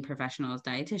intuitive eating professionals,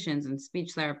 dietitians and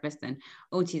speech therapists and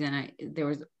OTs. And there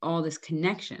was all this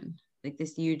connection, like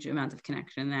this huge amount of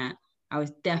connection that I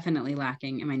was definitely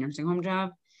lacking in my nursing home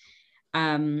job.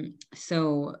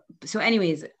 So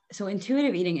anyways, so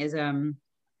intuitive eating is,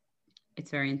 it's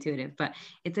very intuitive, but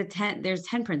there's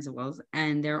 10 principles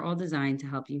and they're all designed to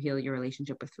help you heal your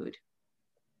relationship with food.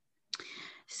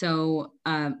 So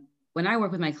when I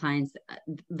work with my clients,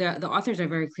 the authors are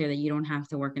very clear that you don't have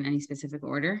to work in any specific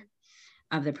order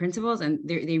of the principles, and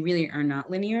they really are not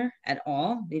linear at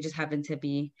all. They just happen to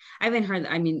be. I haven't heard.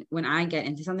 I mean, when I get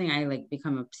into something, I like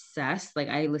become obsessed. Like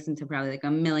I listen to probably like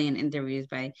a million interviews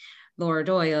by Laura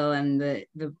Doyle and the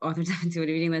authors of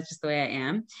intuitive eating. That's just the way I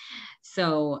am.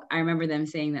 So I remember them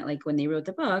saying that like when they wrote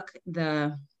the book,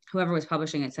 whoever was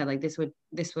publishing it said like this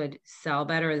would sell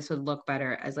better, this would look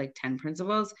better as like 10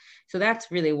 principles. So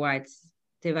that's really why it's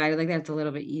divided like that. It's a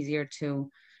little bit easier to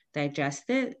digest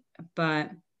it,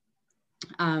 but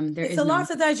it's a lot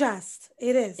to digest.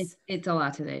 It is. It's a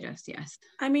lot to digest. Yes.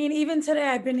 I mean, even today,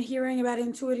 I've been hearing about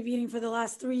intuitive eating for the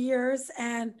last 3 years,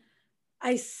 and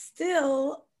I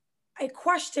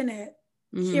question it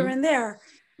here and there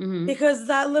because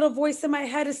that little voice in my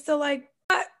head is still like,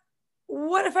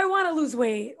 what if I want to lose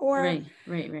weight? Or right.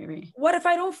 What if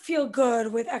I don't feel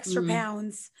good with extra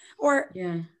pounds? Or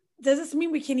does this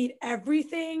mean we can eat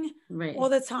everything all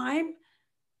the time?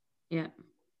 Yeah.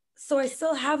 So I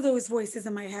still have those voices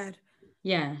in my head.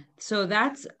 Yeah. So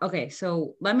that's okay.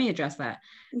 So let me address that.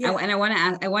 Yeah. I want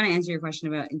to answer your question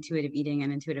about intuitive eating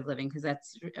and intuitive living, because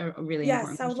that's a really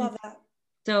important question. I would love that.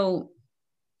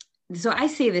 So I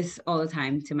say this all the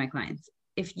time to my clients.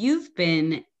 If you've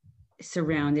been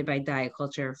surrounded by diet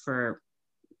culture for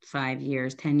 5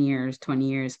 years, 10 years, 20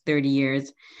 years, 30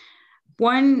 years,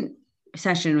 one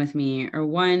session with me or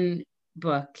one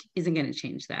book isn't going to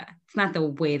change that. It's not the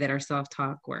way that our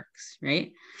self-talk works,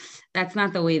 right? That's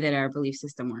not the way that our belief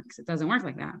system works. It doesn't work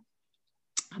like that.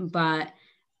 But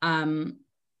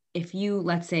if you,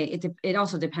 let's say, it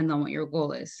also depends on what your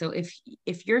goal is. So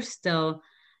if you're still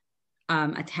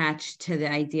attached to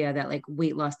the idea that like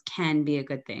weight loss can be a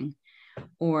good thing,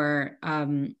 or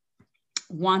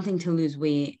wanting to lose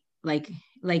weight, like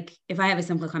if I have a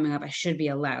symptom coming up, I should be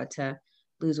allowed to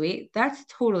lose weight. That's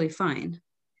totally fine.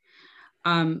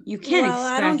 You can't expect,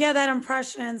 I don't get that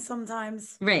impression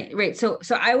sometimes. Right. So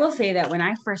I will say that when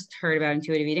I first heard about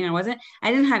intuitive eating,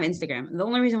 I didn't have Instagram. The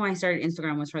only reason why I started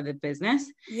Instagram was for the business.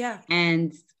 Yeah.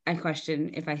 And I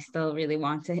questioned if I still really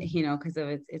want to, because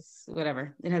of it's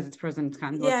whatever. It has its pros and its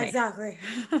cons. Yeah, exactly.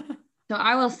 So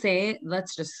I will say,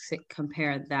 let's just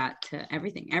compare that to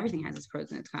everything. Everything has its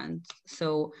pros and its cons.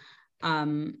 So,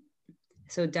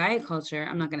 so diet culture,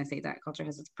 I'm not going to say diet culture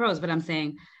has its pros, but I'm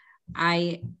saying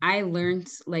I learned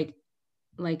like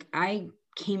I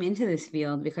came into this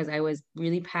field because I was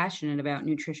really passionate about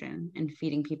nutrition and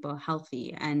feeding people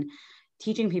healthy and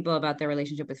teaching people about their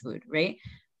relationship with food, right?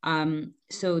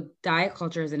 So diet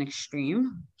culture is an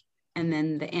extreme, and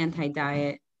then the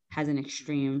anti-diet has an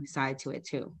extreme side to it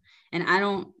too. And I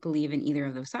don't believe in either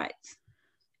of those sides.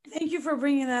 Thank you for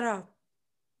bringing that up.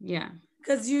 Yeah.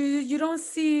 Because you don't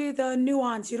see the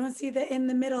nuance, you don't see the in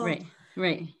the middle.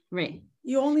 Right.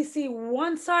 You only see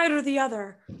one side or the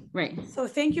other. Right. So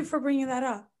thank you for bringing that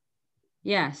up.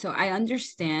 Yeah, so I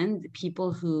understand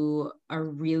people who are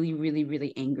really, really,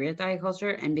 really angry at diet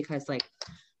culture, and because like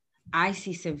I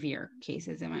see severe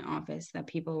cases in my office that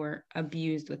people were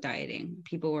abused with dieting.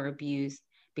 People were abused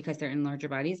because they're in larger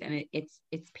bodies, and it's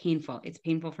painful. It's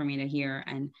painful for me to hear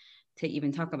and to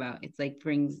even talk about. It's like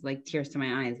brings like tears to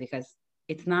my eyes because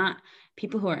it's not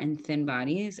people who are in thin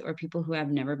bodies or people who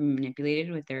have never been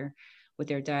manipulated with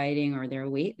their dieting or their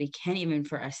weight. They can't even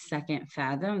for a second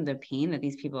fathom the pain that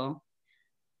these people,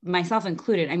 myself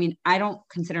included. I mean, I don't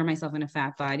consider myself in a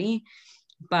fat body,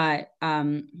 but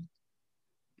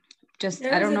just I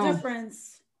There's don't a know.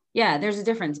 difference. Yeah, there's a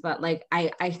difference, but like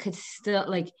I could still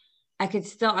like I could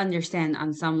still understand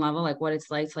on some level like what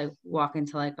it's like to like walk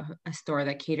into like a store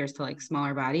that caters to like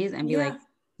smaller bodies and be Yeah. like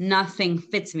nothing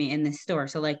fits me in this store.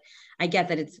 So like I get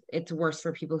that it's worse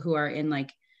for people who are in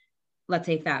like let's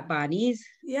say fat bodies.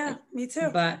 Yeah, me too.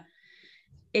 But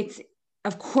it's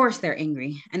of course they're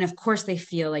angry, and of course they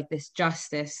feel like this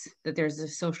justice, that there's a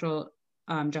social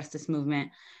justice movement.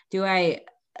 Do I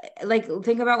like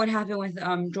think about what happened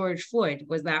with George Floyd?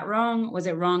 Was that wrong? Was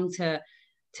it wrong to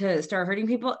start hurting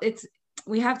people? It's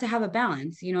we have to have a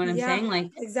balance, you know what I'm Yeah, saying? Like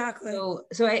exactly. so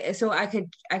I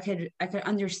could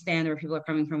understand where people are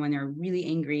coming from when they're really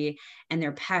angry and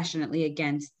they're passionately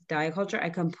against diet culture. I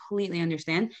completely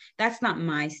understand. That's not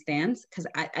my stance because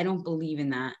I don't believe in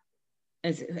that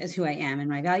as who I am and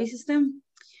my value system.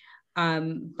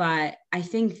 But I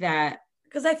think that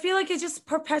because I feel like it just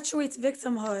perpetuates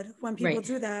victimhood when people right,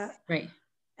 do that. right,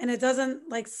 And it doesn't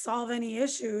like solve any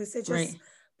issues. It just right,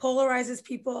 polarizes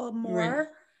people right. more.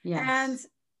 And Yes,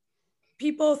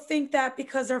 people think that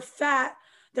because they're fat,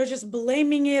 they're just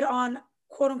blaming it on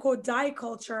quote unquote diet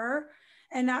culture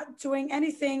and not doing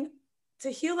anything to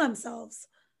heal themselves.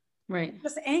 right,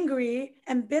 Just angry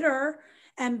and bitter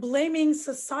and blaming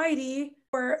society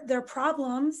for their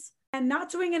problems and not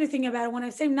doing anything about it. When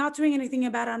I say not doing anything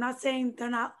about it, I'm not saying they're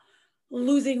not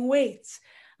losing weight.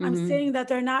 I'm saying that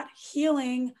they're not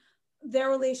healing their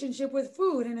relationship with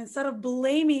food. And instead of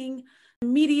blaming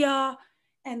media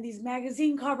and these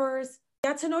magazine covers,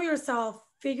 get to know yourself,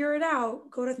 figure it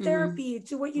out, go to therapy,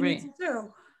 do what you need right, to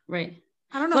do. right.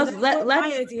 I don't So know. That's what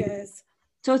my idea is.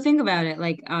 so think about it,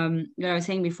 like what I was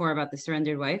saying before about the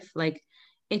surrendered wife. Like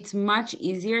it's much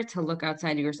easier to look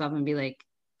outside of yourself and be like,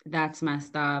 that's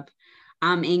messed up.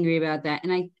 I'm angry about that.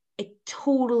 And I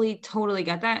totally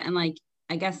get that. And like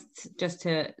I guess just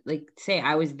to like say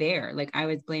I was there, like I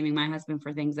was blaming my husband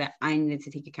for things that I needed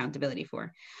to take accountability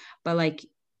for. But like,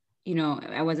 you know,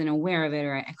 I wasn't aware of it,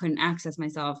 or I couldn't access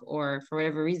myself, or for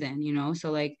whatever reason, you know.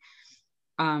 So like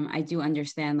I do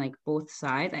understand like both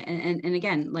sides. And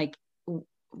again, like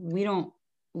we don't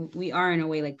we are in a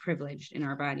way like privileged in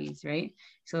our bodies, right?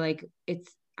 So like it's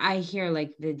I hear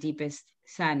like the deepest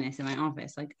sadness in my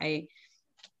office. Like I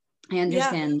Yeah.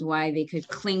 understand why they could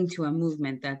cling to a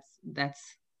movement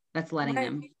that's letting Right.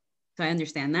 them. So I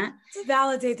understand that. To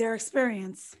validate their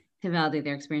experience. To validate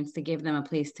their experience, to give them a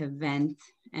place to vent,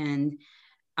 and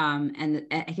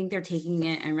I think they're taking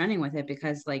it and running with it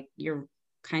because like you're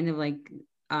kind of like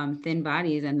thin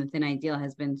bodies and the thin ideal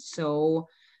has been so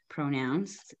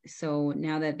pronounced. So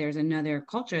now that there's another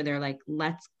culture, they're like,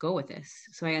 let's go with this.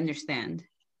 So I understand.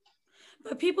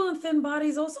 But people in thin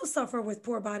bodies also suffer with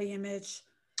poor body image.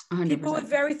 People with 100%.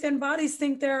 very thin bodies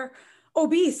think they're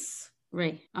obese,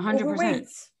 Right. 100%. overweight,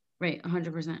 Right.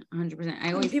 100%. 100%.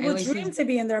 and I people always dream see. to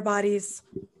be in their bodies.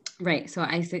 Right. So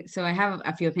I have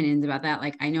a few opinions about that.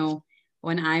 Like I know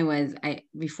when I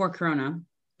before Corona,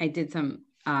 I did some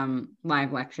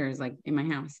live lectures like in my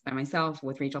house by myself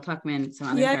with Rachel Tuckman, some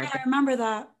other Yeah, I therapists. remember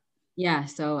that. Yeah.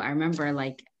 So I remember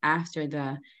like after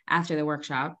the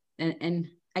workshop, and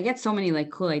I get so many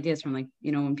like cool ideas from like,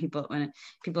 you know, when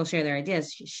people share their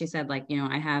ideas, she said like, you know,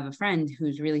 I have a friend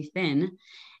who's really thin,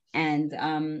 and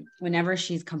whenever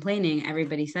she's complaining,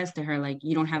 everybody says to her like,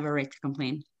 you don't have a right to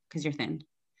complain because you're thin,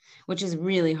 which is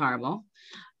really horrible.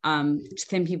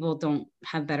 Thin people don't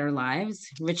have better lives.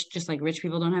 Just like rich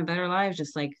people don't have better lives,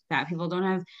 just like fat people don't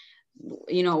have,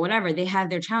 you know, whatever. They have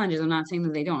their challenges. I'm not saying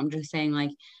that they don't. I'm just saying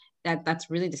like that's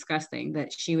really disgusting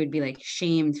that she would be like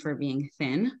shamed for being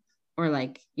thin or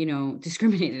like, you know,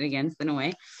 discriminated against in a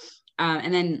way.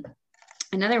 And then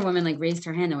another woman like raised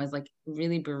her hand and was like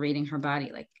really berating her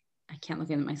body. Like, I can't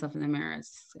look at myself in the mirror.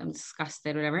 I'm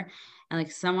disgusted, whatever. And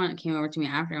like someone came over to me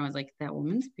after and was like, that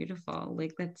woman's beautiful.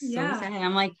 Like, that's so sad.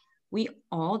 I'm like, we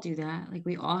all do that. Like,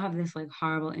 we all have this like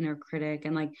horrible inner critic.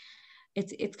 And like,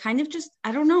 it's kind of just,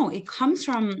 I don't know. It comes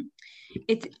from,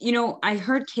 it's, you know, I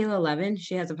heard Kayla Levin,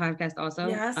 she has a podcast also.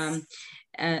 Yes.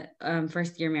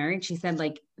 First year married, she said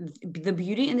like the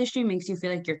beauty industry makes you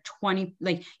feel like you're 20,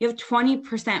 like you have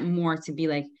 20% more to be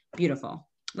like beautiful.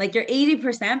 Like you're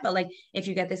 80%, but like if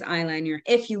you get this eyeliner,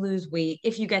 if you lose weight,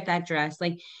 if you get that dress,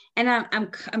 like, and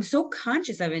I'm so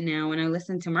conscious of it now when I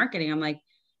listen to marketing. I'm like,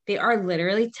 they are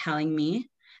literally telling me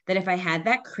that if I had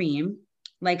that cream,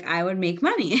 like I would make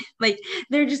money. Like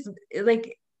they're just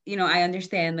like, you know, I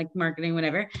understand like marketing,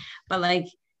 whatever, but like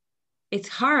it's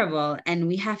horrible. And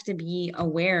we have to be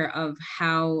aware of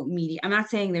how media, I'm not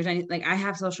saying there's any, like I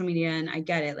have social media and I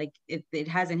get it. Like it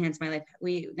has enhanced my life.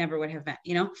 We never would have met,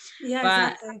 you know, Yeah,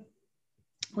 but exactly.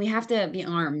 we have to be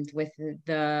armed with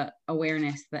the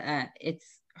awareness that it's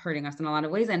hurting us in a lot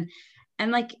of ways.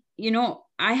 And like, you know,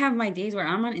 I have my days where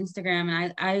I'm on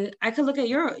Instagram and I could look at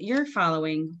your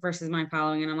following versus my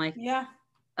following. And I'm like, Yeah.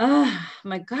 oh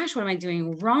my gosh, what am I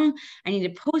doing wrong? I need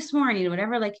to post more. I need to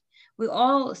whatever. Like we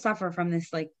all suffer from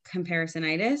this like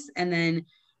comparisonitis. And then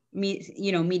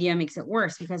you know, media makes it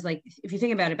worse because like, if you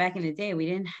think about it, back in the day, we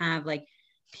didn't have like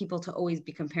people to always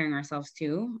be comparing ourselves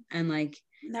to and like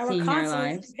Now we're seeing their constantly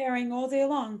lives. comparing all day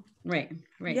long. Right.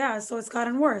 Yeah. So it's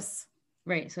gotten worse.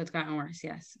 Right. So it's gotten worse.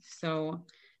 Yes. So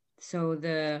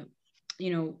the,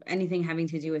 you know, anything having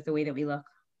to do with the way that we look,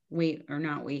 weight or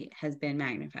not weight, has been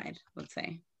magnified, let's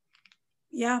say.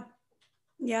 Yeah.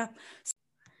 Yeah.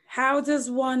 How does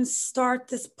one start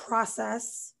this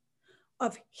process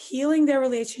of healing their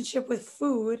relationship with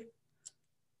food?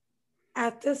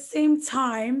 At the same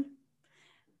time,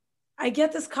 I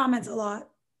get this comment a lot.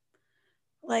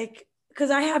 Like,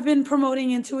 because I have been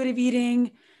promoting intuitive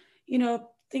eating, you know,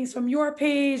 things from your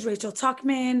page, Rachel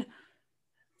Tuckman,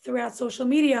 throughout social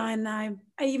media. And I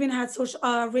even had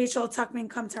Rachel Tuckman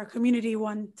come to our community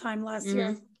one time last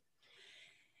year.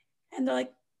 And they're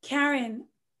like, Karen,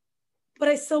 but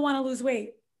I still want to lose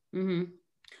weight.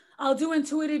 I'll do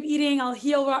intuitive eating. I'll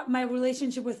heal my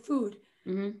relationship with food.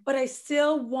 But I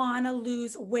still want to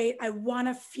lose weight. I want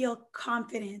to feel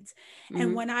confident.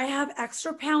 And when I have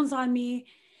extra pounds on me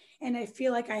and I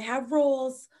feel like I have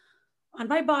rolls on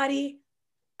my body,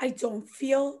 I don't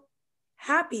feel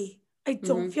happy. I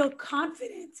don't feel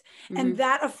confident. And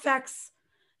that affects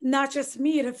not just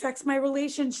me, it affects my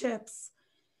relationships.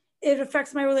 It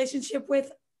affects my relationship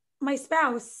with my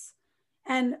spouse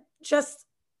and just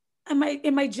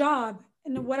in my job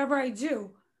and whatever I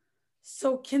do.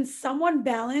 So can someone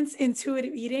balance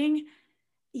intuitive eating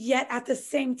yet at the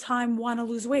same time want to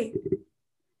lose weight?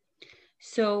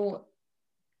 So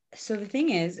the thing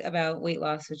is about weight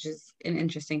loss, which is an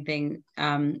interesting thing,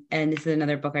 and this is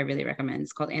another book I really recommend.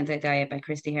 It's called Anti-Diet by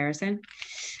Christy Harrison.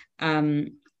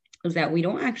 Is that we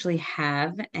don't actually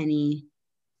have any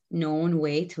known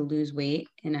way to lose weight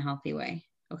in a healthy way.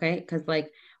 Okay, because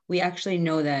like we actually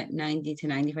know that 90 to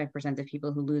 95% of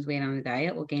people who lose weight on a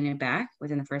diet will gain it back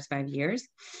within the first 5 years.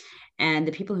 And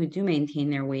the people who do maintain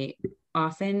their weight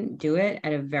often do it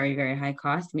at a very, very high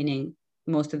cost, meaning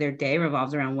most of their day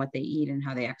revolves around what they eat and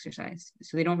how they exercise.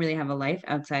 So they don't really have a life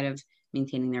outside of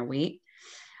maintaining their weight.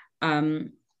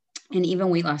 And even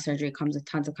weight loss surgery comes with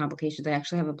tons of complications. I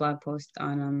actually have a blog post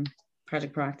on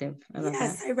Project Proactive about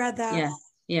yes, that. I read that.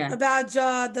 Yeah. About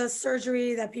the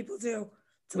surgery that people do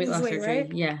to weight lose loss weight, surgery.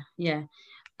 right? Yeah.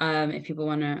 If people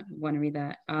want to read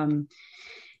that.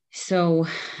 So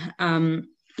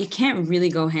you can't really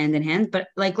go hand in hand, but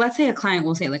like, let's say a client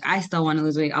will say like, I still want to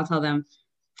lose weight. I'll tell them,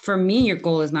 for me, your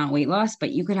goal is not weight loss,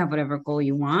 but you could have whatever goal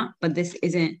you want, but this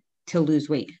isn't to lose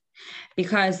weight,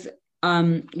 because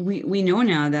we know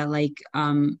now that like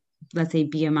let's say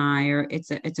BMI, or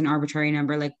it's an arbitrary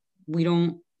number, like we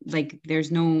don't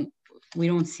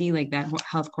see like that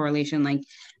health correlation like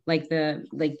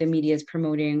the media is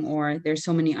promoting, or there's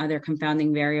so many other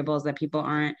confounding variables that people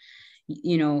aren't,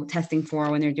 you know, testing for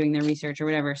when they're doing their research or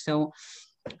whatever. So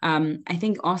I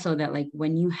think also that like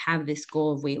when you have this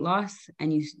goal of weight loss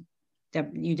and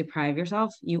you deprive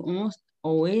yourself, you almost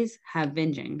always have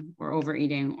binging or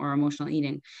overeating or emotional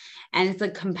eating. And it's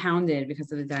like compounded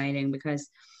because of the dieting, because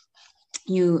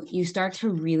you start to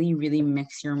really, really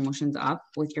mix your emotions up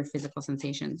with your physical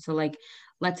sensations. So like,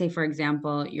 let's say, for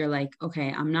example, you're like,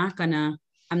 okay, I'm not gonna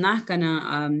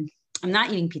I'm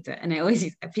not eating pizza. And I always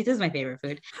use, pizza is my favorite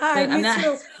food. Hi, So I'm me not,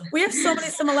 too. We have so many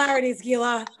similarities,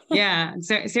 Gila. yeah,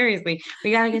 seriously,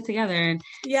 we got to get together and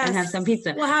have Yes, some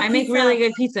pizza. we'll have I make really pizza.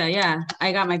 good pizza. Yeah.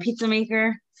 I got my pizza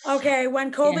maker. Okay, when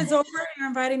Yeah. COVID's over, you're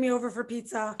inviting me over for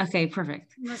pizza. Okay,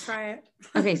 perfect. I'm gonna try it.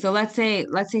 Okay, so let's say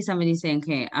somebody's saying,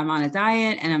 okay, I'm on a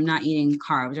diet and I'm not eating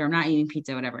carbs or I'm not eating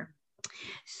pizza, whatever.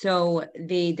 So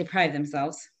they deprive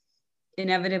themselves.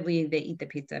 Inevitably, they eat the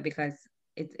pizza because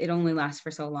it only lasts for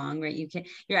so long, right?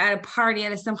 You're at a party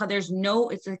at a some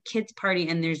it's a kids party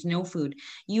and there's no food.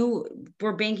 You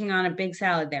were banking on a big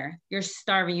salad there. You're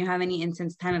starving. You haven't eaten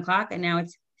since 10 o'clock and now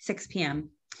it's 6 p.m.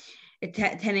 At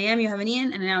 10 a.m. you haven't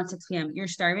eaten and now it's 6 p.m. You're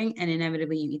starving and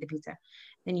inevitably you eat the pizza.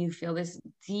 Then you feel this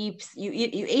deep, you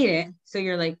ate it. So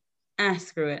you're like,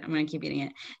 screw it. I'm going to keep eating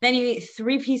it. Then you eat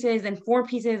 3 pieces and 4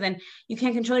 pieces and you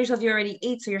can't control yourself. You already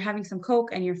ate. So you're having some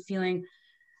Coke and you're feeling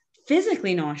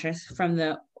physically nauseous from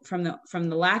the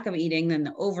lack of eating, then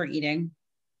the overeating.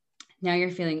 Now you're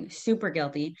feeling super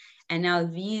guilty. And now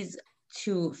these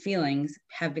two feelings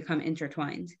have become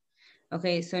intertwined.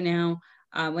 Okay. So now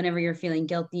whenever you're feeling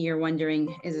guilty, you're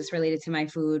wondering, is this related to my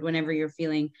food? Whenever you're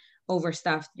feeling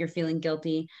overstuffed, you're feeling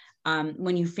guilty.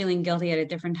 When you're feeling guilty at a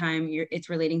different time, it's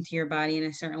relating to your body in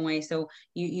a certain way. So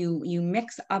you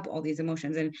mix up all these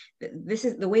emotions, and this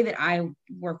is the way that I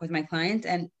work with my clients.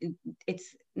 And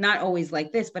it's not always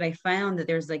like this, but I found that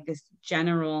there's like this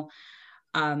general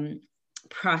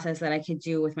process that I could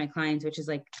do with my clients, which is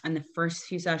like on the first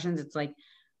few sessions, it's like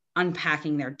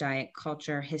unpacking their diet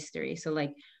culture history. So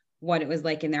like what it was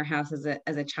like in their house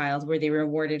as a child, were they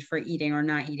rewarded for eating or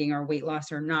not eating, or weight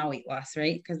loss or not weight loss,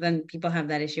 right? Because then people have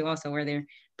that issue also where they're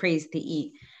praised to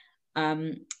eat.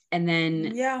 And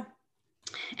then Yeah.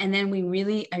 And then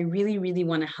I really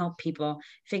want to help people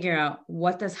figure out,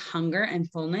 what does hunger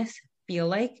and fullness feel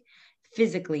like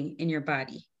physically in your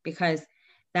body? Because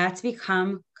that's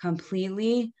become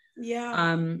completely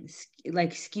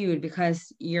like skewed,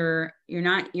 because you're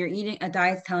eating, a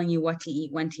diet's telling you what to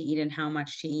eat, when to eat, and how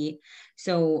much to eat.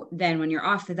 So then when you're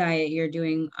off the diet, you're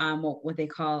doing what they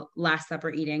call last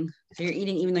supper eating. So you're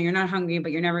eating even though you're not hungry,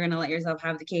 but you're never going to let yourself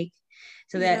have the cake.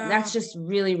 So that's just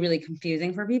really, really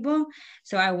confusing for people.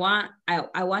 So I want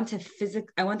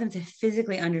them to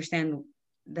physically understand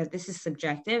that this is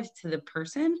subjective to the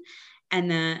person,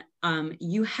 and that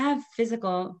you have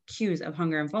physical cues of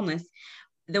hunger and fullness.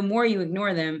 The more you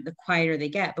ignore them, the quieter they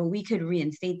get, but we could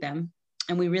reinstate them.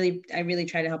 And I really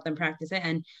try to help them practice it.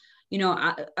 And,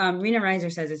 Rena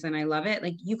Reiser says this, and I love it.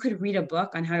 Like, you could read a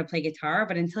book on how to play guitar,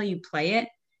 but until you play it,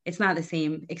 it's not the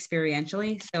same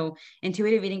experientially. So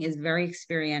intuitive eating is very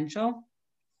experiential.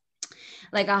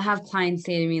 Like, I'll have clients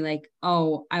say to me like,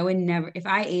 oh, I would never, if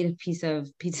I ate a piece of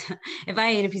pizza, if I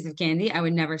ate a piece of candy, I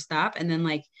would never stop. And then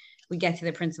like, we get to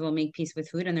the principle, make peace with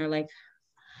food. And they're like,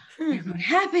 I don't know what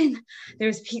happened. There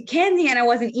was candy and I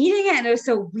wasn't eating it. And it was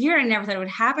so weird. I never thought it would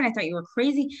happen. I thought you were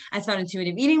crazy. I thought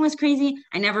intuitive eating was crazy.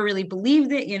 I never really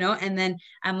believed it, And then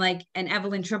I'm like, and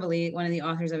Evelyn Tribole, one of the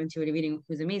authors of Intuitive Eating,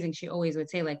 who's amazing, she always would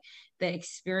say like, the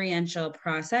experiential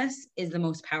process is the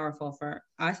most powerful for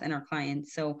us and our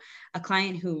clients. So a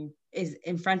client who is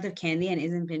in front of candy and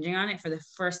isn't binging on it for the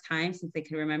first time since they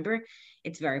can remember,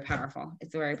 it's very powerful.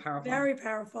 It's very powerful. Very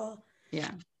powerful.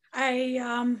 Yeah.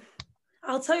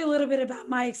 I'll tell you a little bit about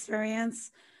my experience.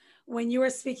 When you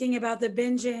were speaking about the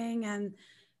binging and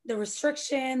the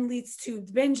restriction leads to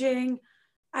binging,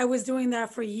 I was doing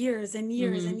that for years and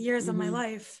years and years of my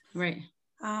life. Right.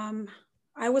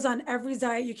 I was on every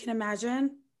diet you can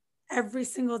imagine. Every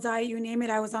single diet, you name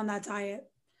it, I was on that diet.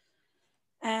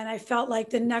 And I felt like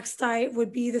the next diet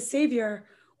would be the savior,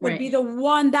 would be that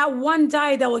one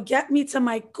diet that will get me to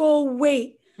my goal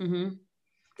weight, that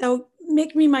will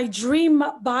make me my dream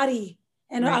body.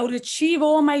 And I would achieve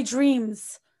all my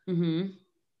dreams. And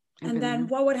then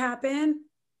what would happen?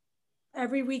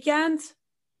 Every weekend,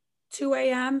 2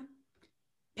 a.m.,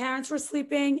 parents were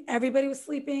sleeping, everybody was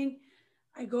sleeping.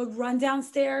 I go run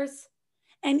downstairs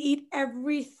and eat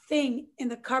everything in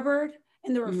the cupboard,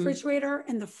 in the refrigerator,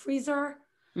 in the freezer,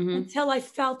 until I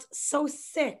felt so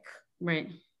sick. Right.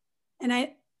 And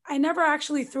I never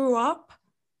actually threw up,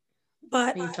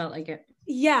 but you felt like it.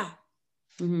 Yeah.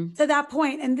 To that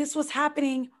point. And this was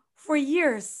happening for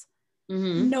years.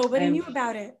 Nobody knew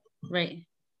about it. Right.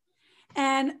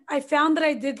 And I found that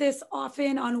I did this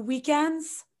often on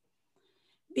weekends,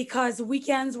 because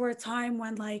weekends were a time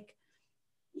when, like,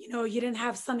 you didn't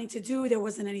have something to do. There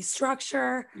wasn't any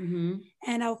structure.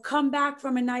 And I'll come back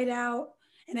from a night out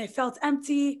and I felt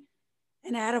empty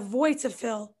and I had a void to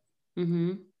fill.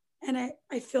 And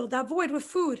I filled that void with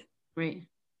food. Right.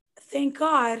 Thank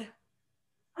God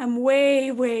I'm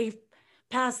way, way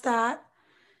past that.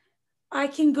 I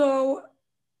can go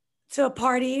to a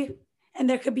party and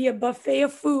there could be a buffet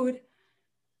of food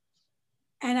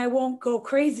and I won't go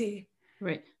crazy.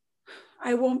 Right.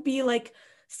 I won't be like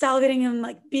salivating and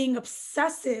like being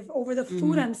obsessive over the food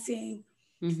Mm-hmm. I'm seeing,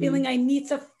 Mm-hmm. feeling I need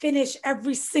to finish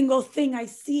every single thing I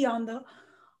see on the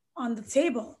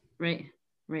table. Right.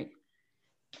 Right.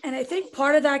 And I think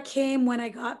part of that came when I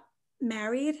got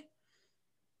married.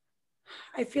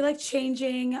 I feel like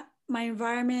changing my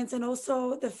environment and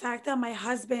also the fact that my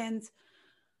husband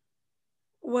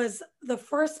was the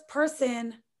first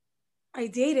person I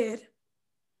dated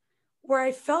where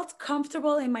I felt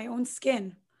comfortable in my own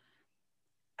skin.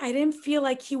 I didn't feel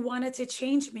like he wanted to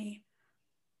change me,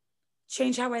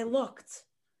 change how I looked.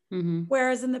 Mm-hmm.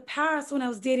 Whereas in the past, when I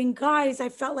was dating guys, I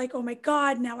felt like, oh my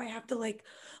God, now I have to like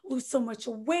lose so much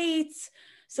weight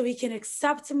so he can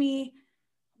accept me.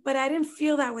 But I didn't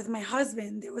feel that with my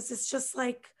husband. There was this just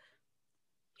like,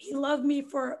 he loved me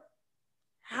for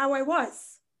how I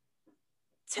was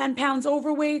 10 pounds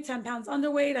overweight, 10 pounds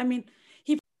underweight. I mean,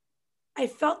 I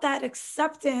felt that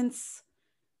acceptance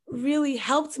really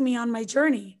helped me on my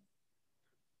journey.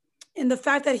 And the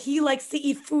fact that he likes to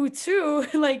eat food too,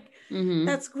 like Mm-hmm.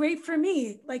 that's great for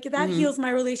me. Like that Mm-hmm. heals my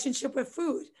relationship with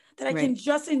food, that I can Right.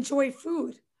 just enjoy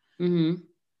food. Mm-hmm.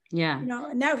 Yeah.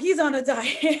 And now he's on a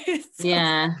diet. So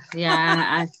Yeah.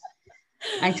 Yeah.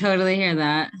 I totally hear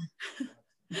that.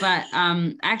 But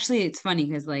actually it's funny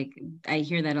because like I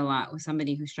hear that a lot with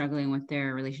somebody who's struggling with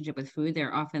their relationship with food.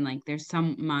 They're often like there's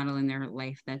some model in their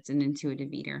life that's an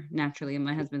intuitive eater naturally. And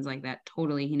my husband's like that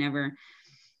totally. He never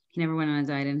went on a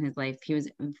diet in his life. He was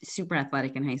super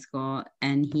athletic in high school.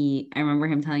 And I remember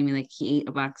him telling me like he ate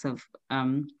a box of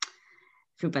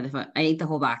fruit by the foot. I ate the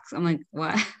whole box. I'm like,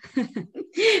 what? But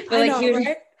I like know,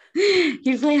 right?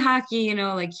 he'd play hockey,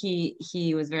 like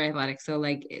he was very athletic. So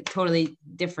like totally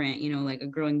different, like a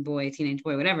growing boy, teenage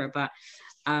boy, whatever.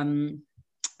 Um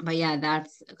but yeah,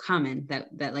 that's common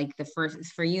that like the first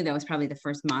for you, that was probably the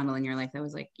first model in your life that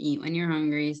was like eat when you're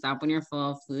hungry, stop when you're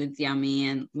full, food's yummy,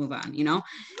 and move on. Right.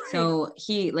 So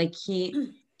he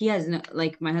has no,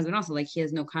 like my husband also, like he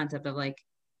has no concept of like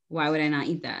why would I not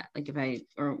eat that? Like if I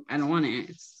don't want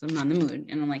it, I'm not in the mood.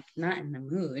 And I'm like, not in the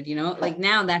mood. Like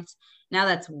now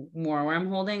that's more where I'm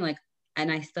holding, like, and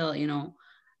I still,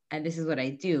 and this is what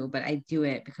I do, but I do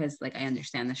it because like I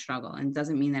understand the struggle. And it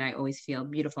doesn't mean that I always feel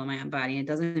beautiful in my own body. It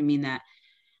doesn't mean that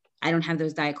I don't have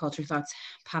those diet culture thoughts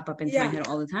pop up into my Yeah. head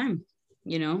all the time.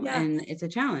 Yeah. And it's a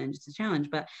challenge. It's a challenge.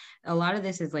 But a lot of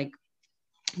this is like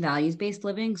values-based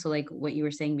living. So like what you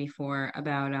were saying before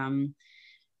about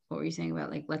what were you saying about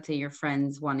like let's say your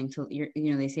friends wanting to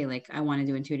they say like I want to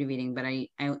do intuitive eating, but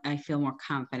I feel more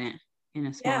confident in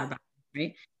a smaller Yeah. body,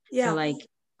 right? So Yeah. like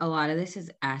a lot of this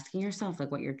is asking yourself like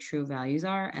what your true values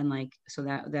are, and like so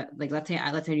that like let's say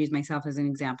I use myself as an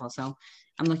example. So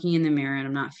I'm looking in the mirror and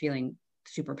I'm not feeling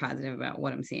super positive about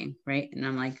what I'm seeing, right? And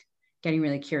I'm like getting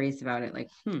really curious about it, like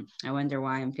I wonder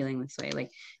why I'm feeling this way.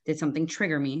 Like did something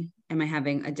trigger me? Am I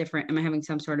having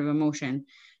some sort of emotion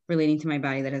relating to my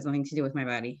body that has nothing to do with my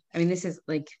body? I mean, this is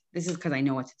because I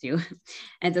know what to do.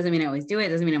 And it doesn't mean I always do it. It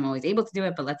doesn't mean I'm always able to do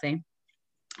it, but let's say,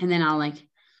 and then I'll like,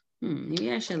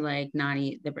 maybe I should like not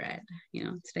eat the bread.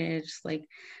 Today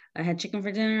I had chicken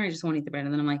for dinner. I just won't eat the bread.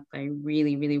 And then I'm like, I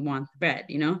really, really want the bread.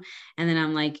 And then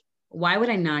I'm like, why would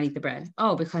I not eat the bread?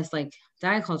 Oh, because like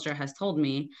diet culture has told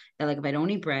me that like if I don't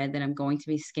eat bread, then I'm going to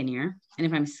be skinnier. And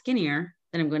if I'm skinnier,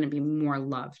 then I'm going to be more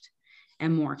loved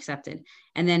and more accepted.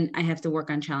 And then I have to work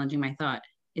on challenging my thought.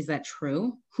 Is that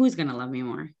true? Who's going to love me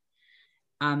more?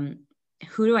 Um,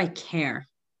 who do I care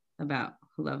about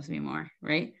who loves me more?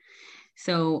 Right.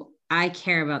 So I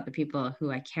care about the people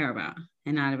who I care about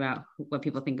and not about what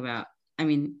people think about. I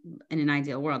mean, in an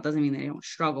ideal world, doesn't mean that I don't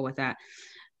struggle with that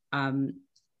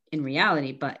in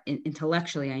reality, but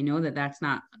intellectually, I know that that's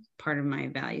not part of my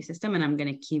value system, and I'm going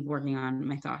to keep working on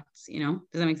my thoughts. Does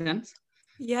that make sense?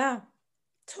 Yeah.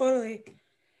 Totally.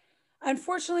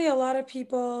 Unfortunately, a lot of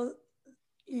people,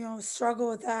 struggle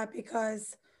with that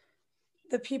because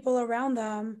the people around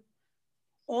them,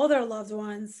 all their loved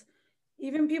ones,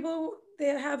 even people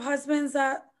that have husbands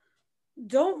that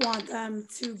don't want them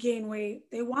to gain weight.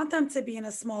 They want them to be in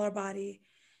a smaller body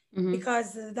Mm-hmm.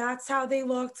 because that's how they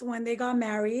looked when they got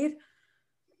married.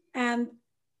 And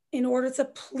in order to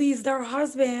please their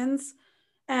husbands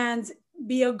and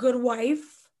be a good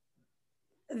wife,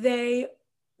 they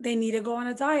they need to go on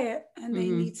a diet and they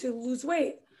Mm-hmm. need to lose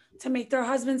weight to make their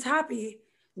husbands happy.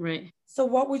 Right. So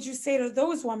what would you say to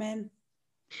those women?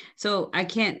 So I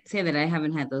can't say that I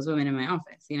haven't had those women in my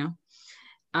office.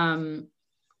 Um,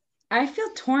 I feel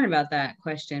torn about that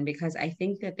question because I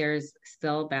think that there's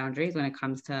still boundaries when it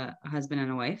comes to a husband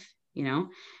and a wife,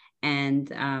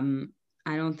 And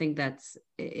I don't think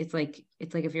it's like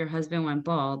if your husband went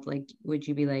bald, like, would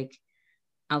you be like,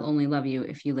 I'll only love you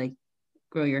if you like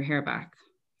grow your hair back?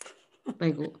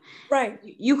 Like, Right.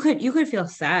 you could feel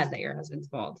sad that your husband's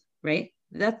bald, right?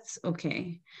 That's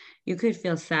okay. You could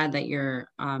feel sad that your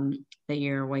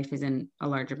wife is in a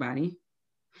larger body,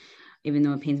 even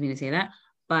though it pains me to say that.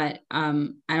 But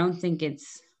I don't think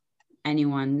it's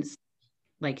anyone's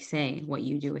like say what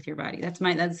you do with your body. That's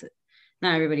not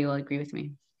everybody will agree with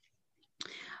me.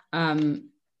 But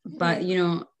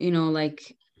Right.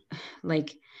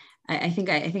 like I think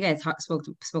I spoke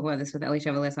about this with Ellie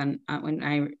Chevalis on when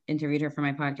I interviewed her for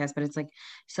my podcast. But it's like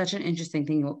such an interesting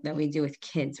thing that we do with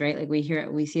kids, right? Like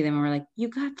we see them and we're like, you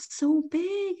got so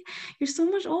big, you're so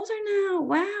much older now,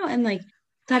 wow. And like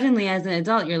suddenly as an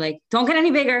adult, you're like, don't get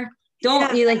any bigger,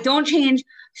 Yeah. don't change,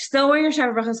 still wear your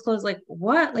Shabbat Brachas clothes. Like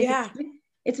what? Like Yeah.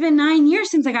 it's been 9 years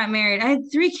since I got married. I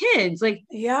had 3 kids. Like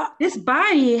Yeah. this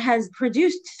body has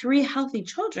produced 3 healthy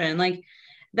children. Like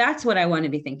that's what I want to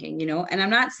be thinking, and I'm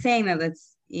not saying that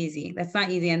that's easy. That's not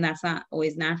easy. And that's not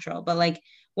always natural, but like,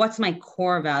 what's my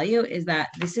core value is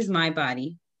that this is my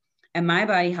body, and my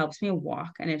body helps me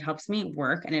walk, and it helps me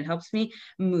work, and it helps me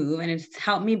move, and it's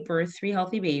helped me birth 3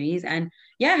 healthy babies. And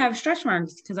yeah, I have stretch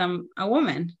marks because I'm a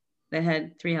woman that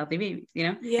had 3 healthy babies,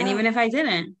 and Yeah. even if I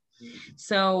didn't.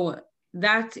 So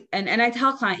that, and I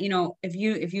tell client, if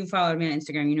you followed me on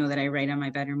Instagram, you know that I write on my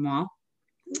bedroom wall.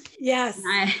 Yes.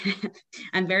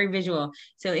 I'm very visual.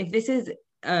 So if this is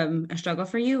a struggle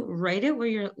for you, write it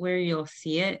where you'll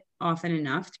see it often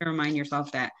enough to remind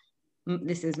yourself that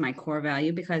this is my core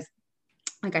value. Because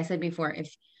like I said before,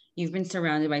 if you've been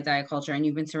surrounded by diet culture and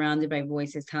you've been surrounded by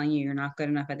voices telling you you're not good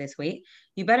enough at this weight,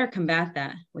 you better combat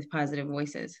that with positive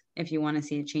voices if you want to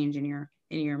see a change in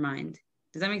your mind.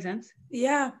 Does that make sense?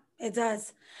 Yeah, it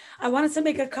does. I wanted to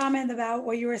make a comment about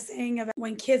what you were saying about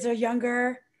when kids are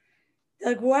younger.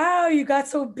 Like, wow, you got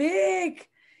so big.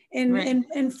 In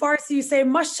Farsi, you say,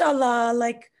 mashallah,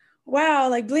 like, wow,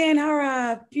 like, blian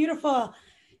hara, beautiful.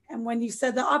 And when you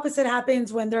said the opposite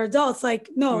happens when they're adults,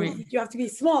 like, no, you have to be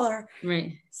smaller.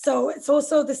 Right. So it's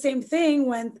also the same thing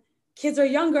when kids are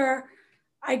younger.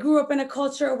 I grew up in a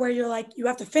culture where you're like, you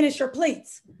have to finish your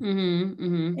plates.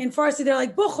 In Farsi, they're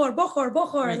like, bokhor, bokhor,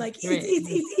 bokhor, like,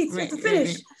 eat, you have to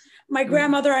finish. My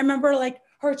grandmother, I remember like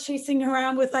her chasing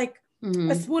around with like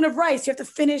a spoon of rice. You have to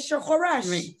finish your choresh.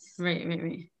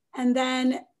 Right. And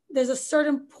then there's a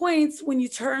certain point when you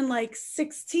turn like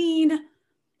 16,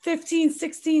 15,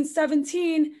 16,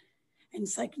 17, and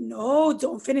it's like, no,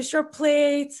 don't finish your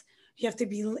plate. You have to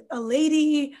be a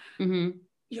lady.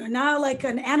 You're not like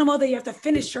an animal that you have to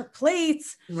finish your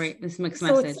plates. Right. This mixed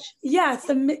message. It's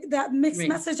that mixed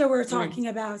message that we're talking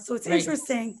about. So it's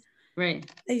interesting. Right.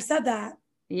 That you said that.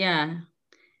 Yeah.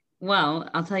 Well,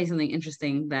 I'll tell you something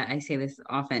interesting that I say this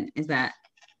often is that,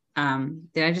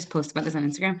 did I just post about this on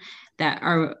Instagram? That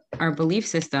our belief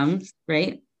systems,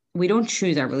 right? We don't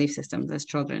choose our belief systems as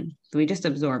children. We just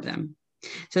absorb them.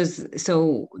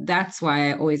 So that's why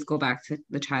I always go back to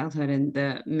the childhood and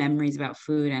the memories about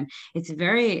food. And it's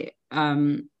very,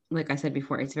 like I said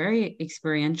before, it's very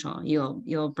experiential.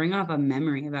 You'll bring up a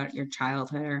memory about your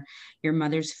childhood or your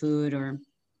mother's food, or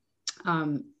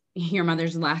your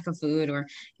mother's lack of food, or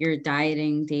your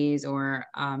dieting days, or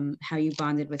how you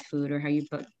bonded with food, or how you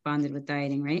bonded with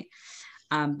dieting, right?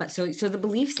 But so the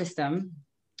belief system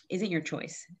isn't your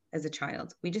choice as a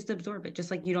child. We just absorb it, just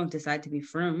like you don't decide to be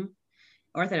frum,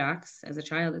 Orthodox as a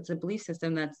child. It's a belief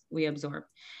system that we absorb.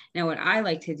 Now, what I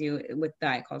like to do with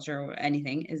diet culture or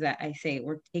anything is that I say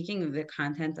we're taking the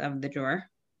content of the drawer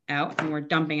out and we're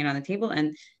dumping it on the table,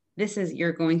 and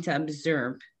you're going to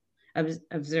observe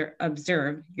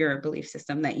your belief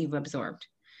system that you've absorbed.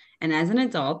 And as an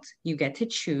adult, you get to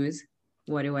choose,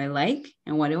 what do I like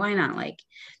and what do I not like?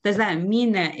 Does that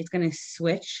mean that it's going to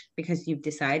switch because you've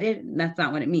decided? That's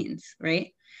not what it means,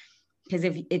 right? Because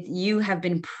if you have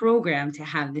been programmed to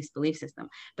have this belief system,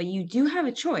 but you do have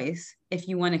a choice if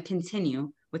you want to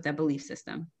continue with that belief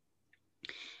system.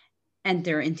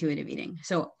 Enter intuitive eating.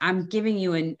 So I'm giving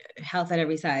you a health at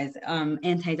every size,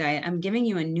 anti-diet. I'm giving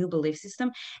you a new belief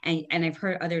system. And I've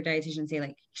heard other dietitians say,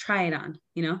 like, try it on,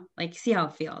 like, see how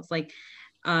it feels. Like,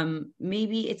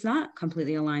 maybe it's not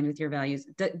completely aligned with your values.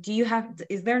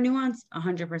 Is there nuance?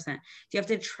 100%. Do you have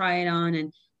to try it on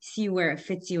and see where it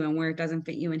fits you and where it doesn't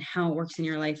fit you and how it works in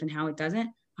your life and how it doesn't?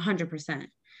 100%.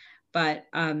 But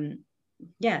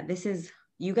yeah,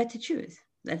 you get to choose.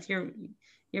 That's your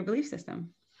belief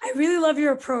system. I really love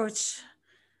your approach.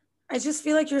 I just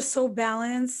feel like you're so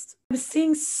balanced. I'm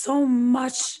seeing so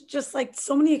much, just like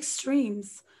so many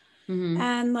extremes.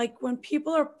 And like when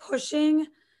people are pushing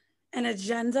an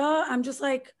agenda, I'm just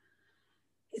like,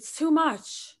 it's too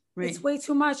much. Right. It's way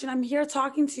too much. And I'm here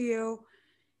talking to you.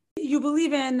 You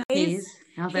believe in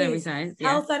health at every size. Yeah.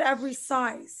 Health at every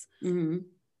size. Mm-hmm.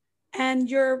 And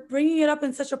you're bringing it up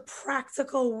in such a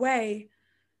practical way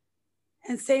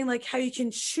and saying like how you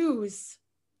can choose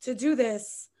to do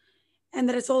this and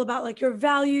that it's all about like your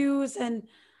values. And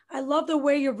I love the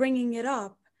way you're bringing it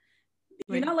up.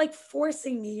 You're Right. not like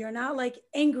forcing me. You're not like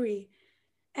angry.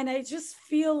 And I just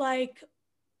feel like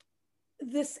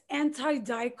this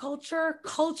anti-diet culture,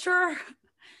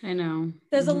 I know.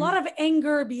 there's a lot of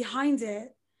anger behind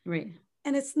it. Right.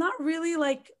 And it's not really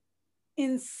like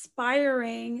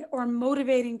inspiring or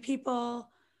motivating people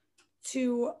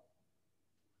to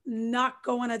not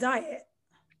go on a diet.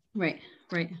 Right.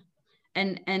 Right.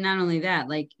 And not only that,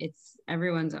 like it's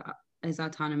everyone's is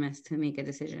autonomous to make a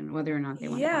decision whether or not they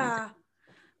want to go on a diet.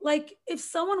 Like if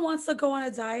someone wants to go on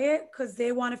a diet because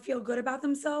they want to feel good about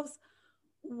themselves,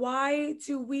 why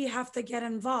do we have to get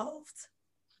involved?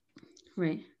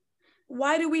 Right.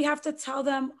 Why do we have to tell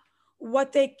them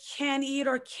what they can eat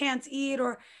or can't eat,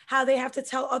 or how they have to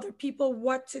tell other people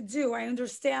what to do? I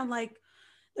understand like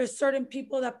there's certain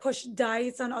people that push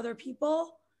diets on other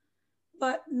people,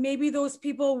 but maybe those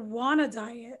people want a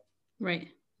diet. Right.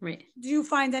 Right. Do you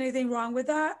find anything wrong with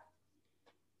that?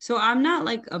 So I'm not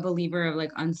like a believer of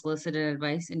like unsolicited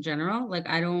advice in general. Like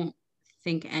I don't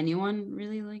think anyone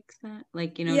really likes that.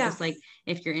 Like, you know, just like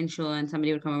if you're in shul and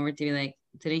somebody would come over to be like,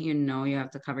 didn't you know you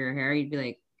have to cover your hair? You'd be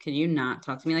like, can you not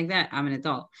talk to me like that? I'm an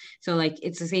adult. So like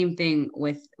it's the same thing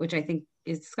with, which I think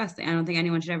is disgusting. I don't think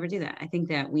anyone should ever do that. I think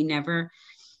that we never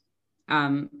I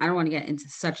don't want to get into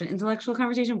such an intellectual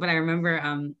conversation, but I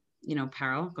remember you know,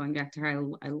 Parallel, going back to her,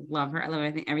 I love her. I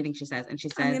love everything she says. And she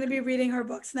says, I'm going to be reading her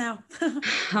books now.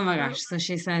 Oh my gosh. So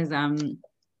she says,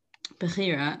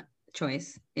 Bechira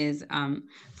choice is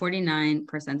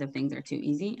 49% of things are too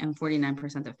easy and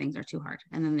 49% of things are too hard.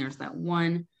 And then there's that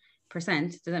 1%.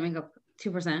 Does that make up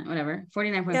 2%? Whatever.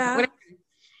 49%. Whatever.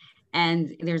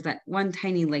 And there's that one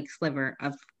tiny like sliver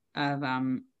of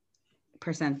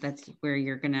percent that's where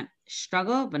you're gonna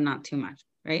struggle, but not too much,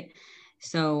 right?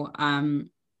 So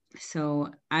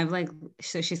I've like,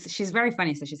 so she's very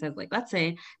funny. So she says like, let's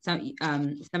say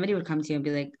somebody would come to you and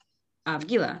be like,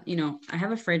 Gila, you know, I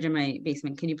have a fridge in my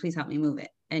basement. Can you please help me move it?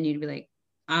 And you'd be like,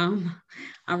 I'm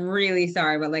really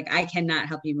sorry, but like I cannot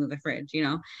help you move a fridge, you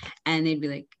know? And they'd be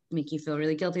like, make you feel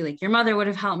really guilty. Like your mother would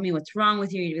have helped me. What's wrong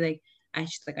with you? You'd be like, I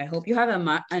hope you have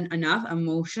enough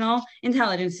emotional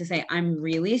intelligence to say, I'm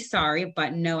really sorry,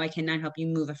 but no, I cannot help you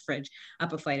move a fridge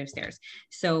up a flight of stairs.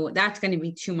 So that's going to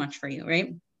be too much for you,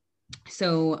 right?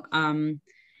 So,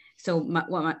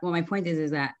 what my point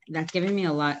is that that's giving me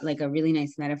a lot, like a really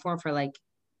nice metaphor for like,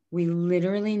 we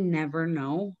literally never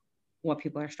know what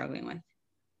people are struggling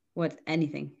with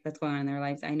anything that's going on in their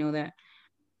lives. I know that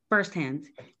firsthand.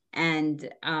 And,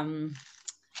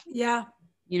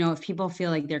 you know, if people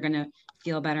feel like they're going to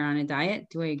feel better on a diet,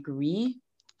 do I agree?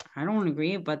 I don't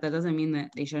agree, but that doesn't mean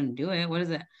that they shouldn't do it. What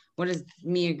does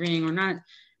me agreeing or not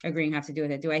agreeing have to do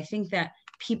with it? Do I think that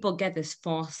people get this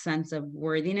false sense of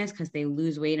worthiness because they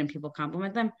lose weight and people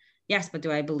compliment them? Yes, but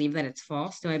do I believe that it's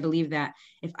false? Do I believe that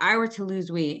if I were to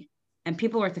lose weight and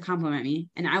people were to compliment me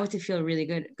and I were to feel really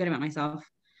good about myself,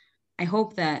 I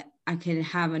hope that I could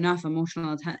have enough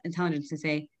emotional intelligence to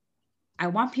say, I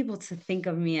want people to think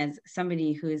of me as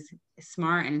somebody who is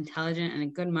smart and intelligent and a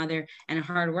good mother and a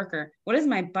hard worker. What does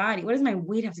my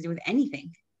weight have to do with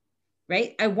anything?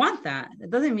 Right? I want that. It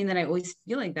doesn't mean that I always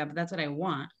feel like that, but that's what I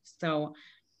want. So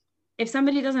if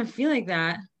somebody doesn't feel like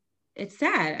that, it's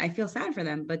sad. I feel sad for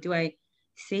them. But do I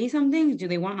say something? Do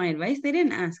they want my advice? They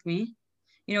didn't ask me.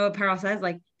 You know what Pearl says?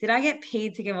 Like, did I get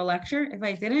paid to give a lecture? If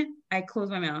I didn't, I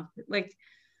close my mouth. Like,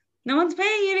 no one's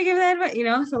paying you to give that advice, you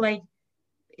know? So like,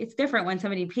 it's different when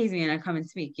somebody pays me and I come and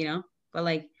speak, you know, but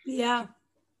like,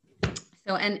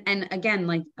 so, and again,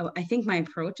 like, I think my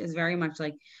approach is very much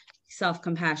like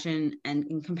self-compassion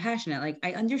and compassionate. Like,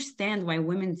 I understand why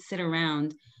women sit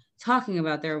around talking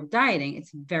about their dieting.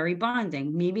 It's very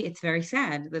bonding. Maybe it's very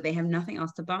sad that they have nothing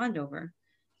else to bond over.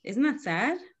 Isn't that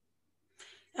sad?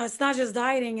 It's not just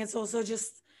dieting. It's also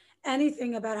just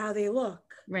anything about how they look.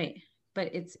 Right.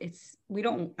 But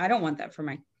I don't want that for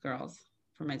my girls.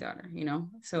 For my daughter, you know,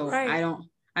 so I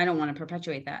don't want to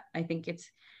perpetuate that.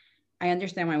 I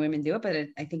understand why women do it, but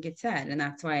I think it's sad, and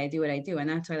that's why I do what I do. And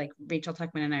that's why like Rachel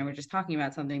Tuckman and I were just talking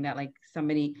about something that like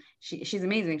she's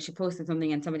amazing. She posted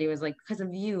something and somebody was like, because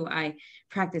of you I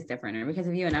practice different, or because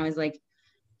of you. And I was like,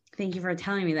 thank you for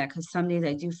telling me that, because some days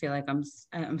I do feel like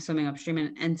I'm swimming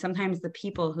upstream, and sometimes the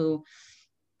people who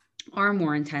are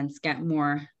more intense get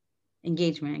more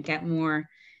engagement, get more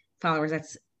followers.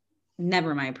 That's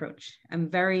never my approach. I'm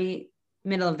very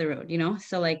middle of the road, you know?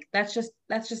 So like, that's just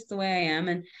the way I am.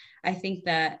 And I think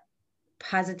that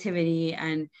positivity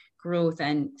and growth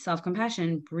and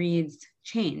self-compassion breeds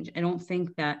change. I don't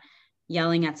think that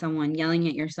yelling at someone, yelling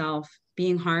at yourself,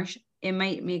 being harsh, it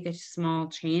might make a small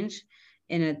change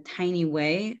in a tiny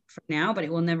way for now, but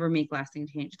it will never make lasting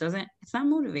change. Doesn't it's not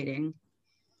motivating.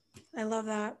 I love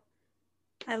that.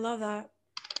 I love that.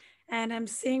 And I'm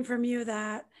seeing from you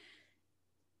that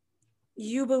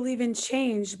you believe in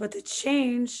change, but the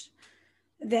change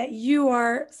that you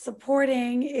are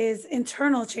supporting is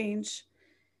internal change.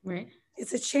 Right.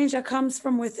 It's a change that comes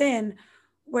from within,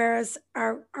 whereas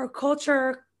our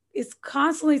culture is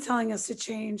constantly telling us to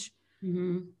change.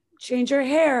 Mm-hmm. Change your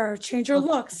hair, change your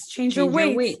Well, looks, change your change your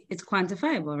weight. weight. It's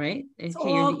quantifiable, right? It's Okay,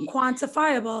 all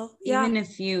quantifiable. Yeah. even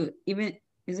if you even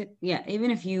is it yeah even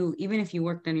if you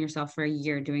worked on yourself for a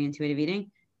year doing intuitive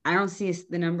eating, I don't see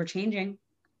the number changing.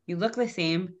 You look the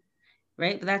same,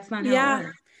 right? But that's not how it Yeah.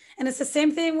 works. And it's the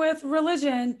same thing with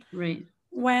religion. Right.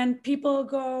 When people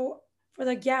go for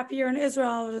the gap year in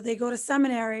Israel or they go to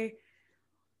seminary,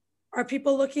 are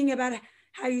people looking about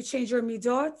how you change your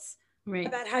midot, Right.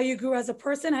 about how you grew as a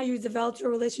person, how you developed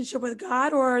your relationship with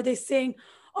God? Or are they saying,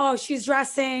 oh, she's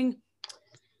dressing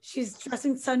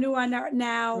sanua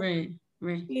now. Right.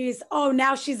 Right.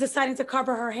 Now she's deciding to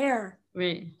cover her hair.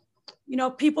 Right. You know,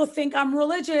 people think I'm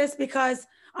religious because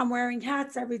I'm wearing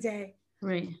hats every day.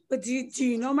 Right. But do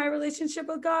you know my relationship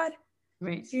with God?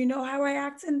 Right. Do you know how I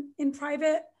act in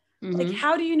private? Mm-hmm. Like,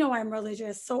 how do you know I'm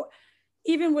religious? So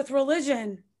even with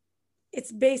religion,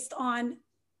 it's based on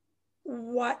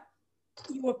what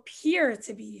you appear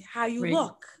to be, how you Right.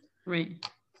 look. Right.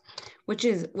 Which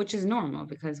is normal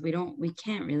because we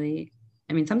can't really,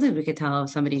 I mean, sometimes we could tell if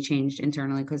somebody changed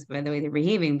internally because by the way they're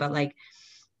behaving, but like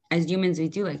as humans, we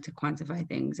do like to quantify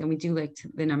things and we do like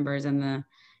the numbers and the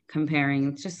comparing.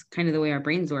 It's just kind of the way our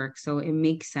brains work. So it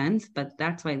makes sense. But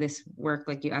that's why this work,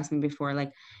 like you asked me before,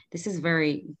 like this is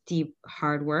very deep,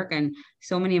 hard work. And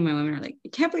so many of my women are like, I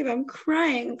can't believe I'm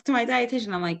crying to my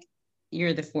dietitian. I'm like,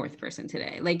 you're the fourth person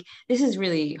today. Like, this is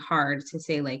really hard to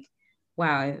say, like,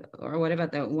 wow. Or what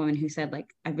about the woman who said,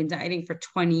 like, I've been dieting for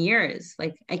 20 years.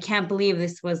 Like, I can't believe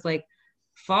this was like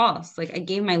false. Like, I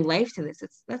gave my life to this.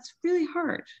 That's really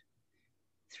hard.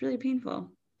 It's really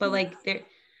painful. But like there,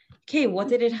 okay, what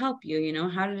did it help you? You know,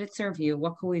 how did it serve you?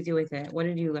 What could we do with it? What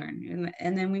did you learn?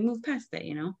 And then we move past it,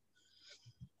 you know?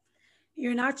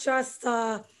 You're not just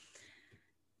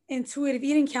intuitive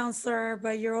eating counselor,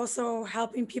 but you're also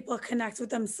helping people connect with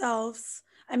themselves.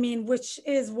 I mean, which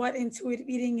is what intuitive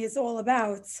eating is all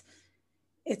about.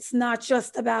 It's not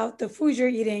just about the food you're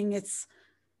eating. It's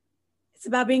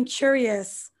about being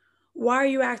curious. Why are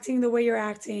you acting the way you're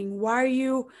acting? Why are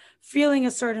you feeling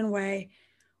a certain way?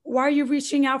 Why are you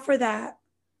reaching out for that?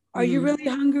 Are you really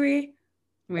hungry?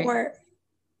 Right. Or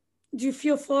do you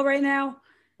feel full right now?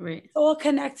 Right. It's all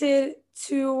connected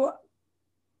to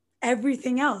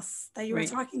everything else that you were Right.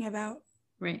 talking about.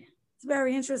 Right. It's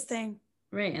very interesting.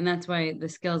 Right. And that's why the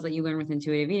skills that you learn with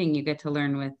intuitive eating, you get to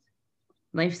learn with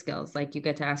life skills. Like you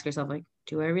get to ask yourself, like,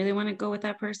 do I really want to go with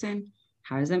that person?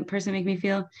 How does that person make me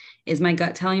feel? Is my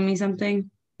gut telling me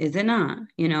something? Is it not?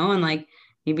 You know, and like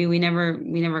maybe we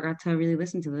never got to really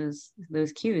listen to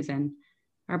those cues. And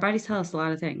our bodies tell us a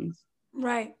lot of things.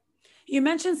 Right. You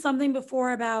mentioned something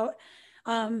before about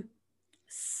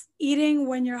eating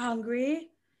when you're hungry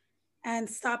and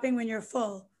stopping when you're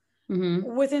full.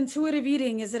 Mm-hmm. With intuitive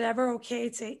eating, is it ever okay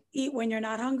to eat when you're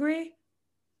not hungry?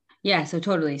 Yeah, so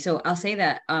totally. So I'll say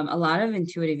that a lot of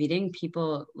intuitive eating,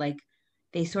 people like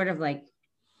they sort of like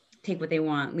take what they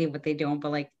want, leave what they don't.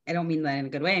 But like, I don't mean that in a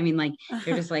good way. I mean, like,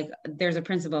 they're just like, there's a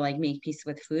principle like make peace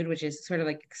with food, which is sort of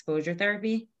like exposure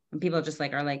therapy. And people just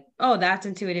like are like, oh, that's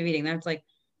intuitive eating. That's like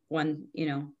one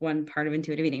part of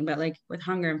intuitive eating. But like with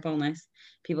hunger and fullness,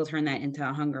 people turn that into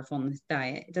a hunger fullness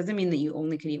diet. It doesn't mean that you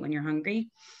only could eat when you're hungry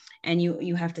and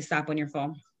you have to stop when you're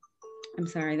full. I'm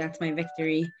sorry, that's my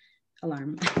victory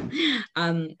alarm.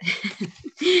 What's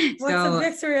a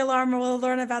victory alarm? We'll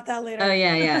learn about that later. Oh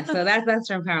yeah. So that's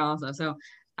from Carol also.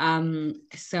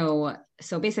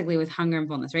 So basically with hunger and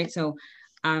fullness, right? So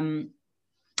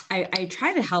I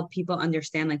try to help people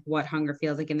understand like what hunger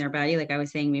feels like in their body. Like I was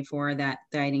saying before, that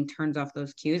dieting turns off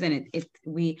those cues, and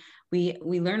we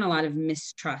learn a lot of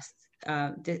mistrust,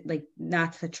 like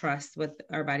not to trust what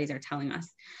our bodies are telling us.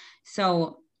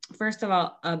 So first of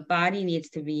all, a body needs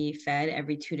to be fed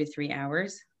every 2 to 3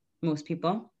 hours, most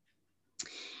people.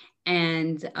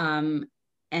 And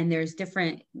and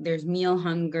there's meal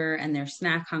hunger and there's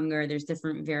snack hunger. There's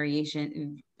different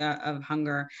variation of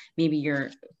hunger. Maybe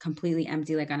you're completely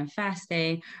empty, like on a fast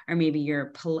day, or maybe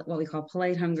you're what we call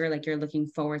polite hunger, like you're looking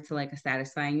forward to like a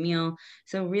satisfying meal.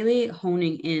 So really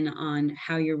honing in on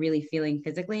how you're really feeling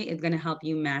physically is going to help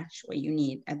you match what you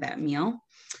need at that meal.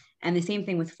 And the same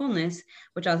thing with fullness,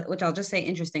 which I'll just say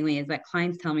interestingly is that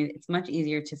clients tell me it's much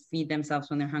easier to feed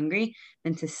themselves when they're hungry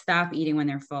than to stop eating when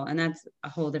they're full. And that's a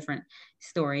whole different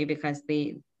story because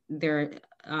they're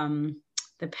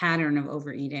the pattern of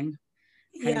overeating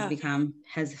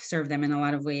has served them in a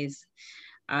lot of ways.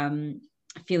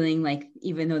 Feeling like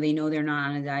even though they know they're not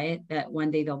on a diet, that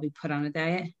one day they'll be put on a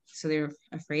diet. So they're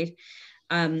afraid.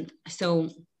 So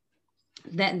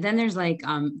then there's like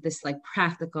this like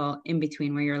practical in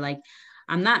between where you're like,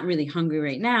 I'm not really hungry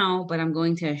right now, but I'm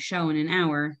going to a show in an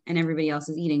hour and everybody else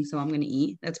is eating, so I'm going to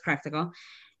eat. That's practical.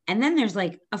 And then there's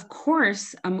like, of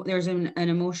course, there's an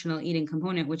emotional eating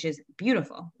component, which is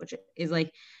beautiful, which is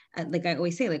like I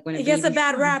always say, like when it gets a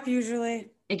bad rap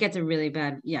usually. It gets a really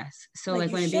bad, yes. So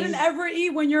like when you shouldn't ever eat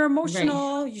when you're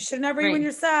emotional. Right. You shouldn't ever eat when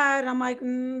you're sad. I'm like,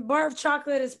 bar of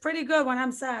chocolate is pretty good when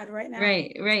I'm sad right now.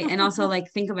 Right. And also like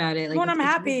think about it. Like when I'm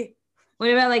happy.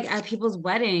 What about like at people's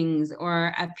weddings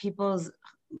or at people's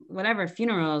whatever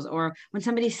funerals, or when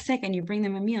somebody's sick and you bring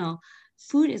them a meal?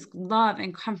 Food is love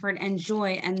and comfort and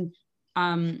joy. And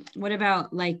what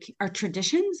about like our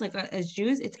traditions, like as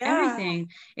Jews? It's everything.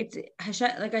 It's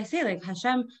Hashem, like I say, like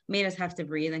Hashem made us have to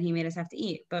breathe and he made us have to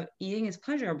eat, but eating is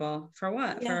pleasurable for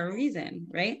what? For a reason,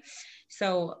 right?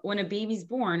 So when a baby's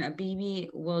born, a baby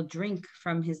will drink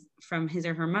from his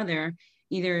or her mother,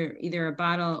 either a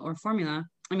bottle or formula.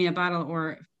 I mean, a bottle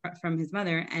or from his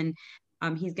mother, and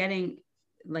he's getting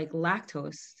like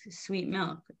lactose, sweet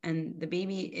milk, and the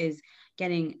baby is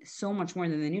getting so much more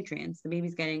than the nutrients. The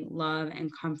baby's getting love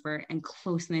and comfort and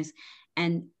closeness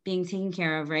and being taken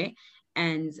care of, right?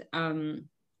 And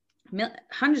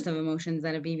hundreds of emotions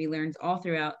that a baby learns all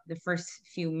throughout the first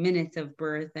few minutes of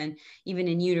birth and even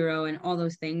in utero and all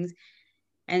those things.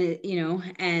 And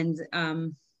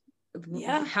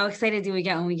how excited do we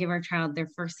get when we give our child their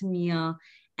first meal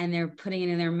and they're putting it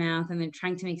in their mouth and they're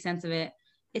trying to make sense of it?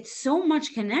 It's so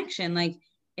much connection. Like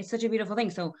it's such a beautiful thing.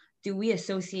 So do we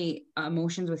associate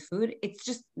emotions with food? It's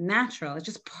just natural. It's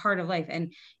just part of life.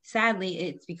 And sadly,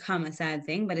 it's become a sad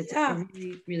thing, but it's a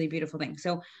really, really beautiful thing.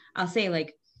 So I'll say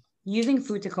like using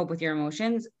food to cope with your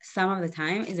emotions some of the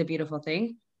time is a beautiful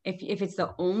thing. If it's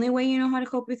the only way you know how to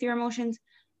cope with your emotions,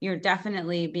 you're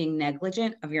definitely being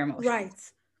negligent of your emotions. Right.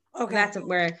 Okay. That's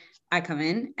where I come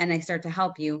in and I start to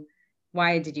help you.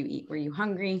 Why did you eat? Were you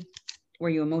hungry? Were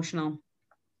you emotional?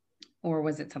 Or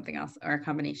was it something else, or a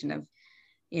combination of,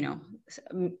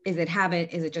 is it habit?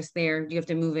 Is it just there? Do you have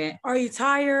to move it? Are you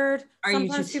tired? Are you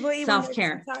just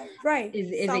self-care? Right. Is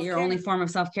it your only form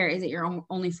of self-care? Is it your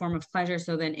only form of pleasure?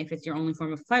 So then if it's your only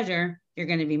form of pleasure, you're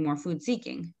going to be more food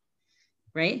seeking.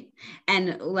 Right.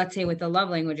 And let's say with the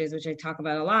love languages, which I talk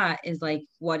about a lot, is like,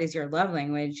 what is your love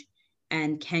language?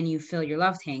 And can you fill your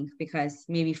love tank? Because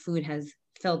maybe food has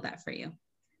filled that for you.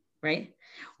 Right.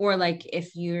 Or like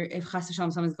if Chas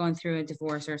v'shalom, someone's going through a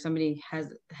divorce or somebody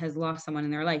has lost someone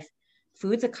in their life,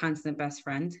 food's a constant best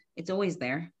friend. It's always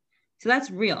there. So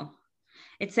that's real.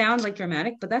 It sounds like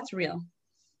dramatic, but that's real.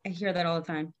 I hear that all the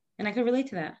time. And I could relate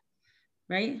to that.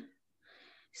 Right.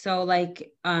 So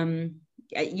like,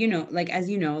 like, as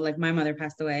you know, like my mother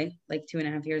passed away like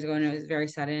 2.5 years ago and it was very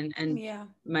sudden. And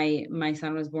my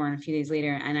son was born a few days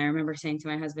later. And I remember saying to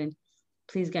my husband,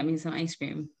 please get me some ice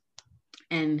cream.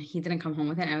 And he didn't come home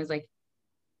with it. And I was like,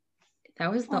 that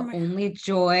was the only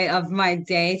joy of my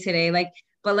day today. Like,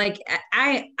 but like,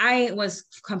 I was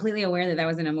completely aware that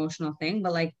was an emotional thing,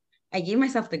 but like, I gave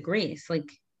myself the grace,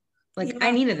 like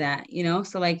I needed that,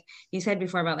 So like you said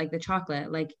before about like the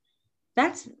chocolate, like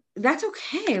that's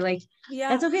okay. Like,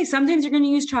 that's okay. Sometimes you're going to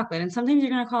use chocolate and sometimes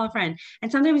you're going to call a friend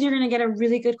and sometimes you're going to get a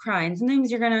really good cry and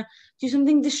sometimes you're going to do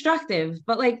something destructive,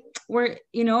 but like we're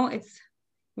humans.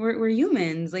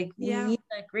 Like we need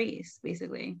that grace,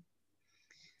 basically.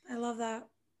 I love that,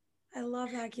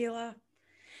 Gila.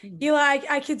 Gila,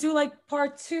 I could do like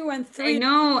part 2 and 3. I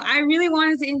know. I really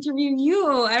wanted to interview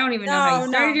you. I don't even know how you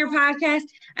started your podcast.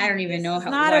 I don't even know how.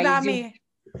 It's not about me.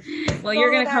 Well,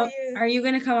 you're gonna come. Are you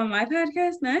gonna come on my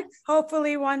podcast next?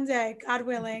 Hopefully, one day, God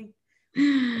willing.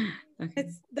 Okay.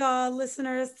 It's the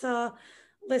listeners to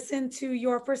listen to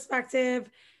your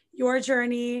perspective, your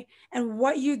journey, and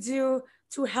what you do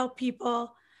to help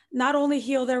people not only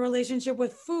heal their relationship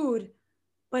with food,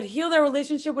 but heal their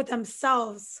relationship with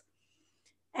themselves.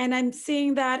 And I'm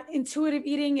seeing that intuitive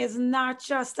eating is not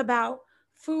just about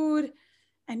food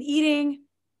and eating.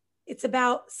 It's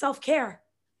about self-care.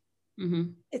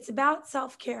 Mm-hmm. It's about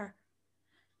self-care.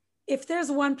 If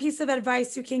there's one piece of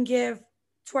advice you can give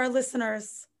to our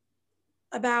listeners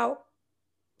about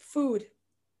food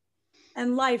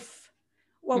and life,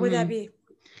 what would that be?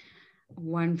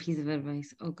 One piece of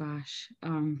advice. Oh gosh.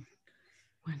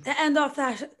 To end off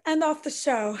the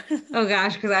show. Oh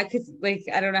gosh, because I could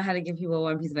I don't know how to give people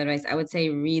one piece of advice. I would say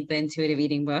read the Intuitive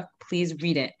Eating book. Please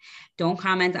read it. Don't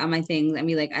comment on my things and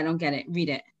be like, I don't get it. Read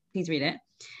it. Please read it.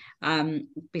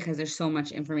 Because there's so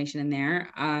much information in there.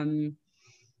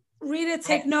 Read it,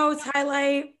 take notes,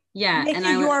 highlight. Yeah. Make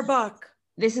it your book.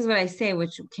 This is what I say,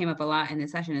 which came up a lot in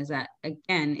this session, is that,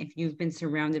 again, if you've been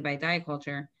surrounded by diet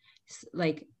culture,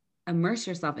 like immerse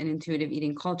yourself in intuitive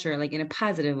eating culture, like in a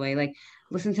positive way. Like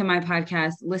listen to my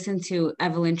podcast, listen to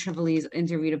Evelyn Trivoli's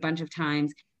interviewed a bunch of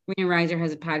times. Rena Reiser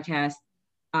has a podcast.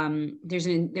 There's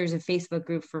a Facebook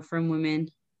group for Firm Women,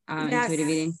 intuitive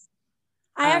eating.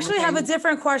 I actually have a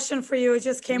different question for you. It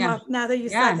just came up now that you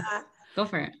said that. Go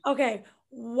for it. Okay.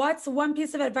 What's one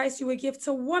piece of advice you would give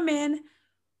to women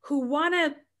who want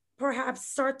to perhaps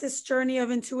start this journey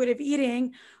of intuitive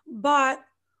eating, but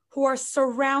who are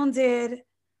surrounded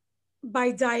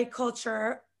by diet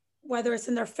culture, whether it's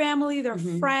in their family, their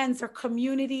friends, their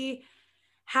community?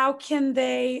 How can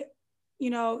they,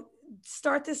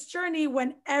 start this journey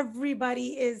when everybody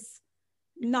is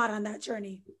not on that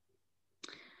journey?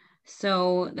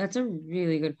 So that's a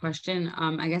really good question.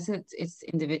 I guess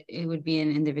it would be an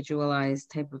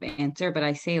individualized type of answer, but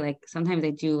I say sometimes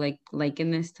I do liken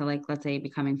this to let's say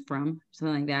becoming from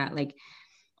something like that.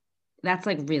 That's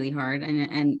really hard.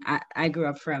 And I grew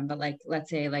up from, but let's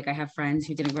say I have friends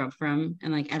who didn't grow up from,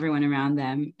 and everyone around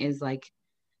them is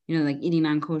eating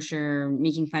non-kosher,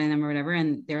 making fun of them or whatever.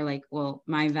 And they're like, well,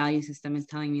 my value system is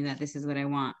telling me that this is what I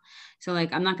want. So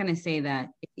I'm not going to say that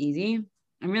it's easy.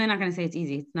 I'm really not going to say it's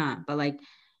easy. It's not, but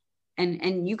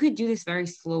and you could do this very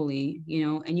slowly,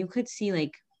 and you could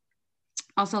see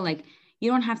also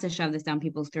you don't have to shove this down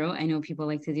people's throat. I know people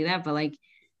like to do that, but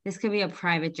this could be a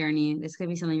private journey. This could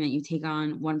be something that you take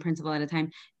on one principle at a time.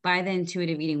 Buy the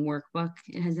Intuitive Eating Workbook.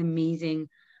 It has amazing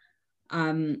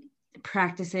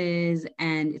practices,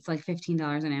 and it's $15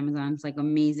 on Amazon. It's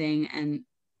amazing. And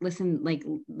listen,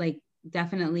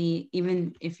 definitely,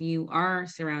 even if you are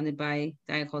surrounded by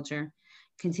diet culture,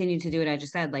 continue to do what I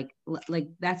just said.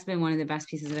 That's been one of the best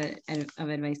pieces of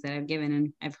advice that I've given.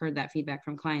 And I've heard that feedback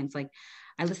from clients. I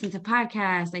listened to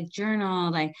podcasts,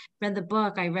 journaled, I read the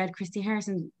book. I read Christy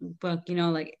Harrison's book,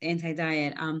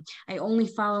 Anti-Diet. I only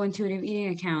follow intuitive eating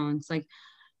accounts.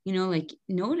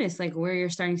 Notice where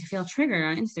you're starting to feel triggered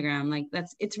on Instagram.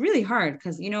 It's really hard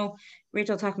because,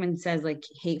 Rachel Tuckman says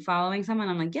hate following someone.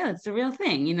 I'm yeah, it's the real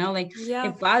thing,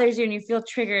 It bothers you and you feel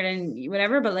triggered and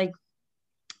whatever, but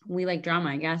we like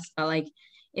drama, I guess. But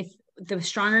if the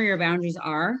stronger your boundaries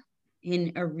are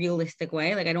in a realistic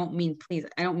way, I don't mean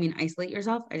isolate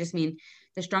yourself. I just mean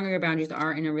the stronger your boundaries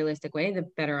are in a realistic way, the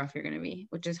better off you're going to be,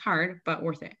 which is hard, but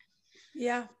worth it.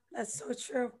 Yeah, that's so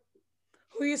true.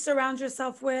 Who you surround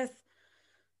yourself with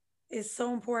is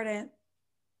so important,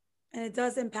 and it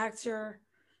does impact your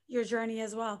journey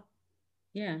as well.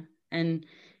 Yeah. And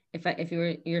if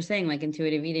you're saying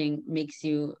intuitive eating makes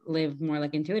you live more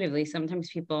intuitively, sometimes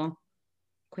people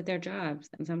quit their jobs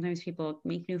and sometimes people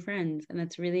make new friends, and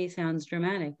that's really sounds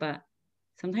dramatic, but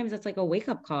sometimes that's a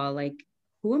wake-up call.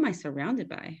 Who am I surrounded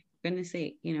by? For goodness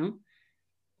sake,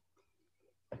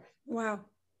 Wow.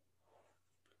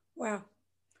 We're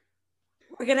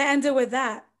gonna end it with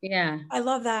that. Yeah, I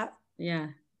love that. Yeah.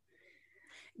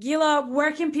 Gila,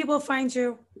 where can people find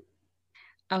you?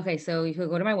 Okay, so you could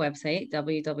go to my website,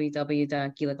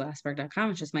 www.gilaglassberg.com.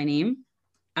 It's just my name.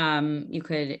 You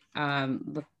could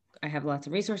look. I have lots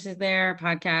of resources there,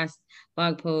 podcasts,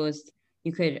 blog posts.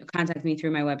 You could contact me through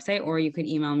my website, or you could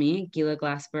email me,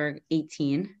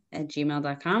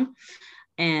 gilaglassberg18@gmail.com.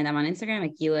 And I'm on Instagram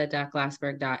at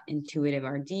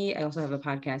gila.glassberg.intuitiverd. I also have a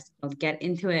podcast called Get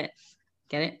Into It.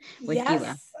 Get it? With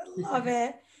Gila. I love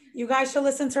it. You guys should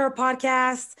listen to her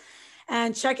podcast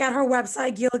and check out her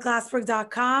website,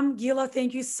 gilaglassberg.com. Gila,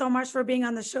 thank you so much for being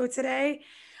on the show today.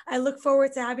 I look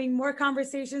forward to having more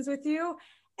conversations with you.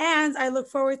 And I look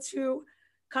forward to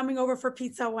coming over for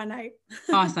pizza one night.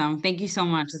 Awesome. Thank you so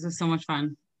much. This was so much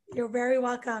fun. You're very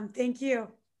welcome. Thank you.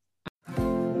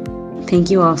 Thank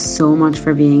you all so much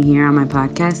for being here on my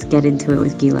podcast, Get Into It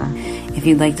with Gila. If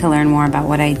you'd like to learn more about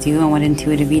what I do and what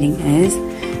intuitive eating is,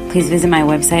 please visit my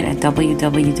website at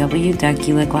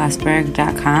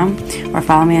www.gilaglassberg.com or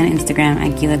follow me on Instagram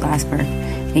at Gila Glassberg.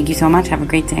 Thank you so much. Have a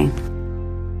great day.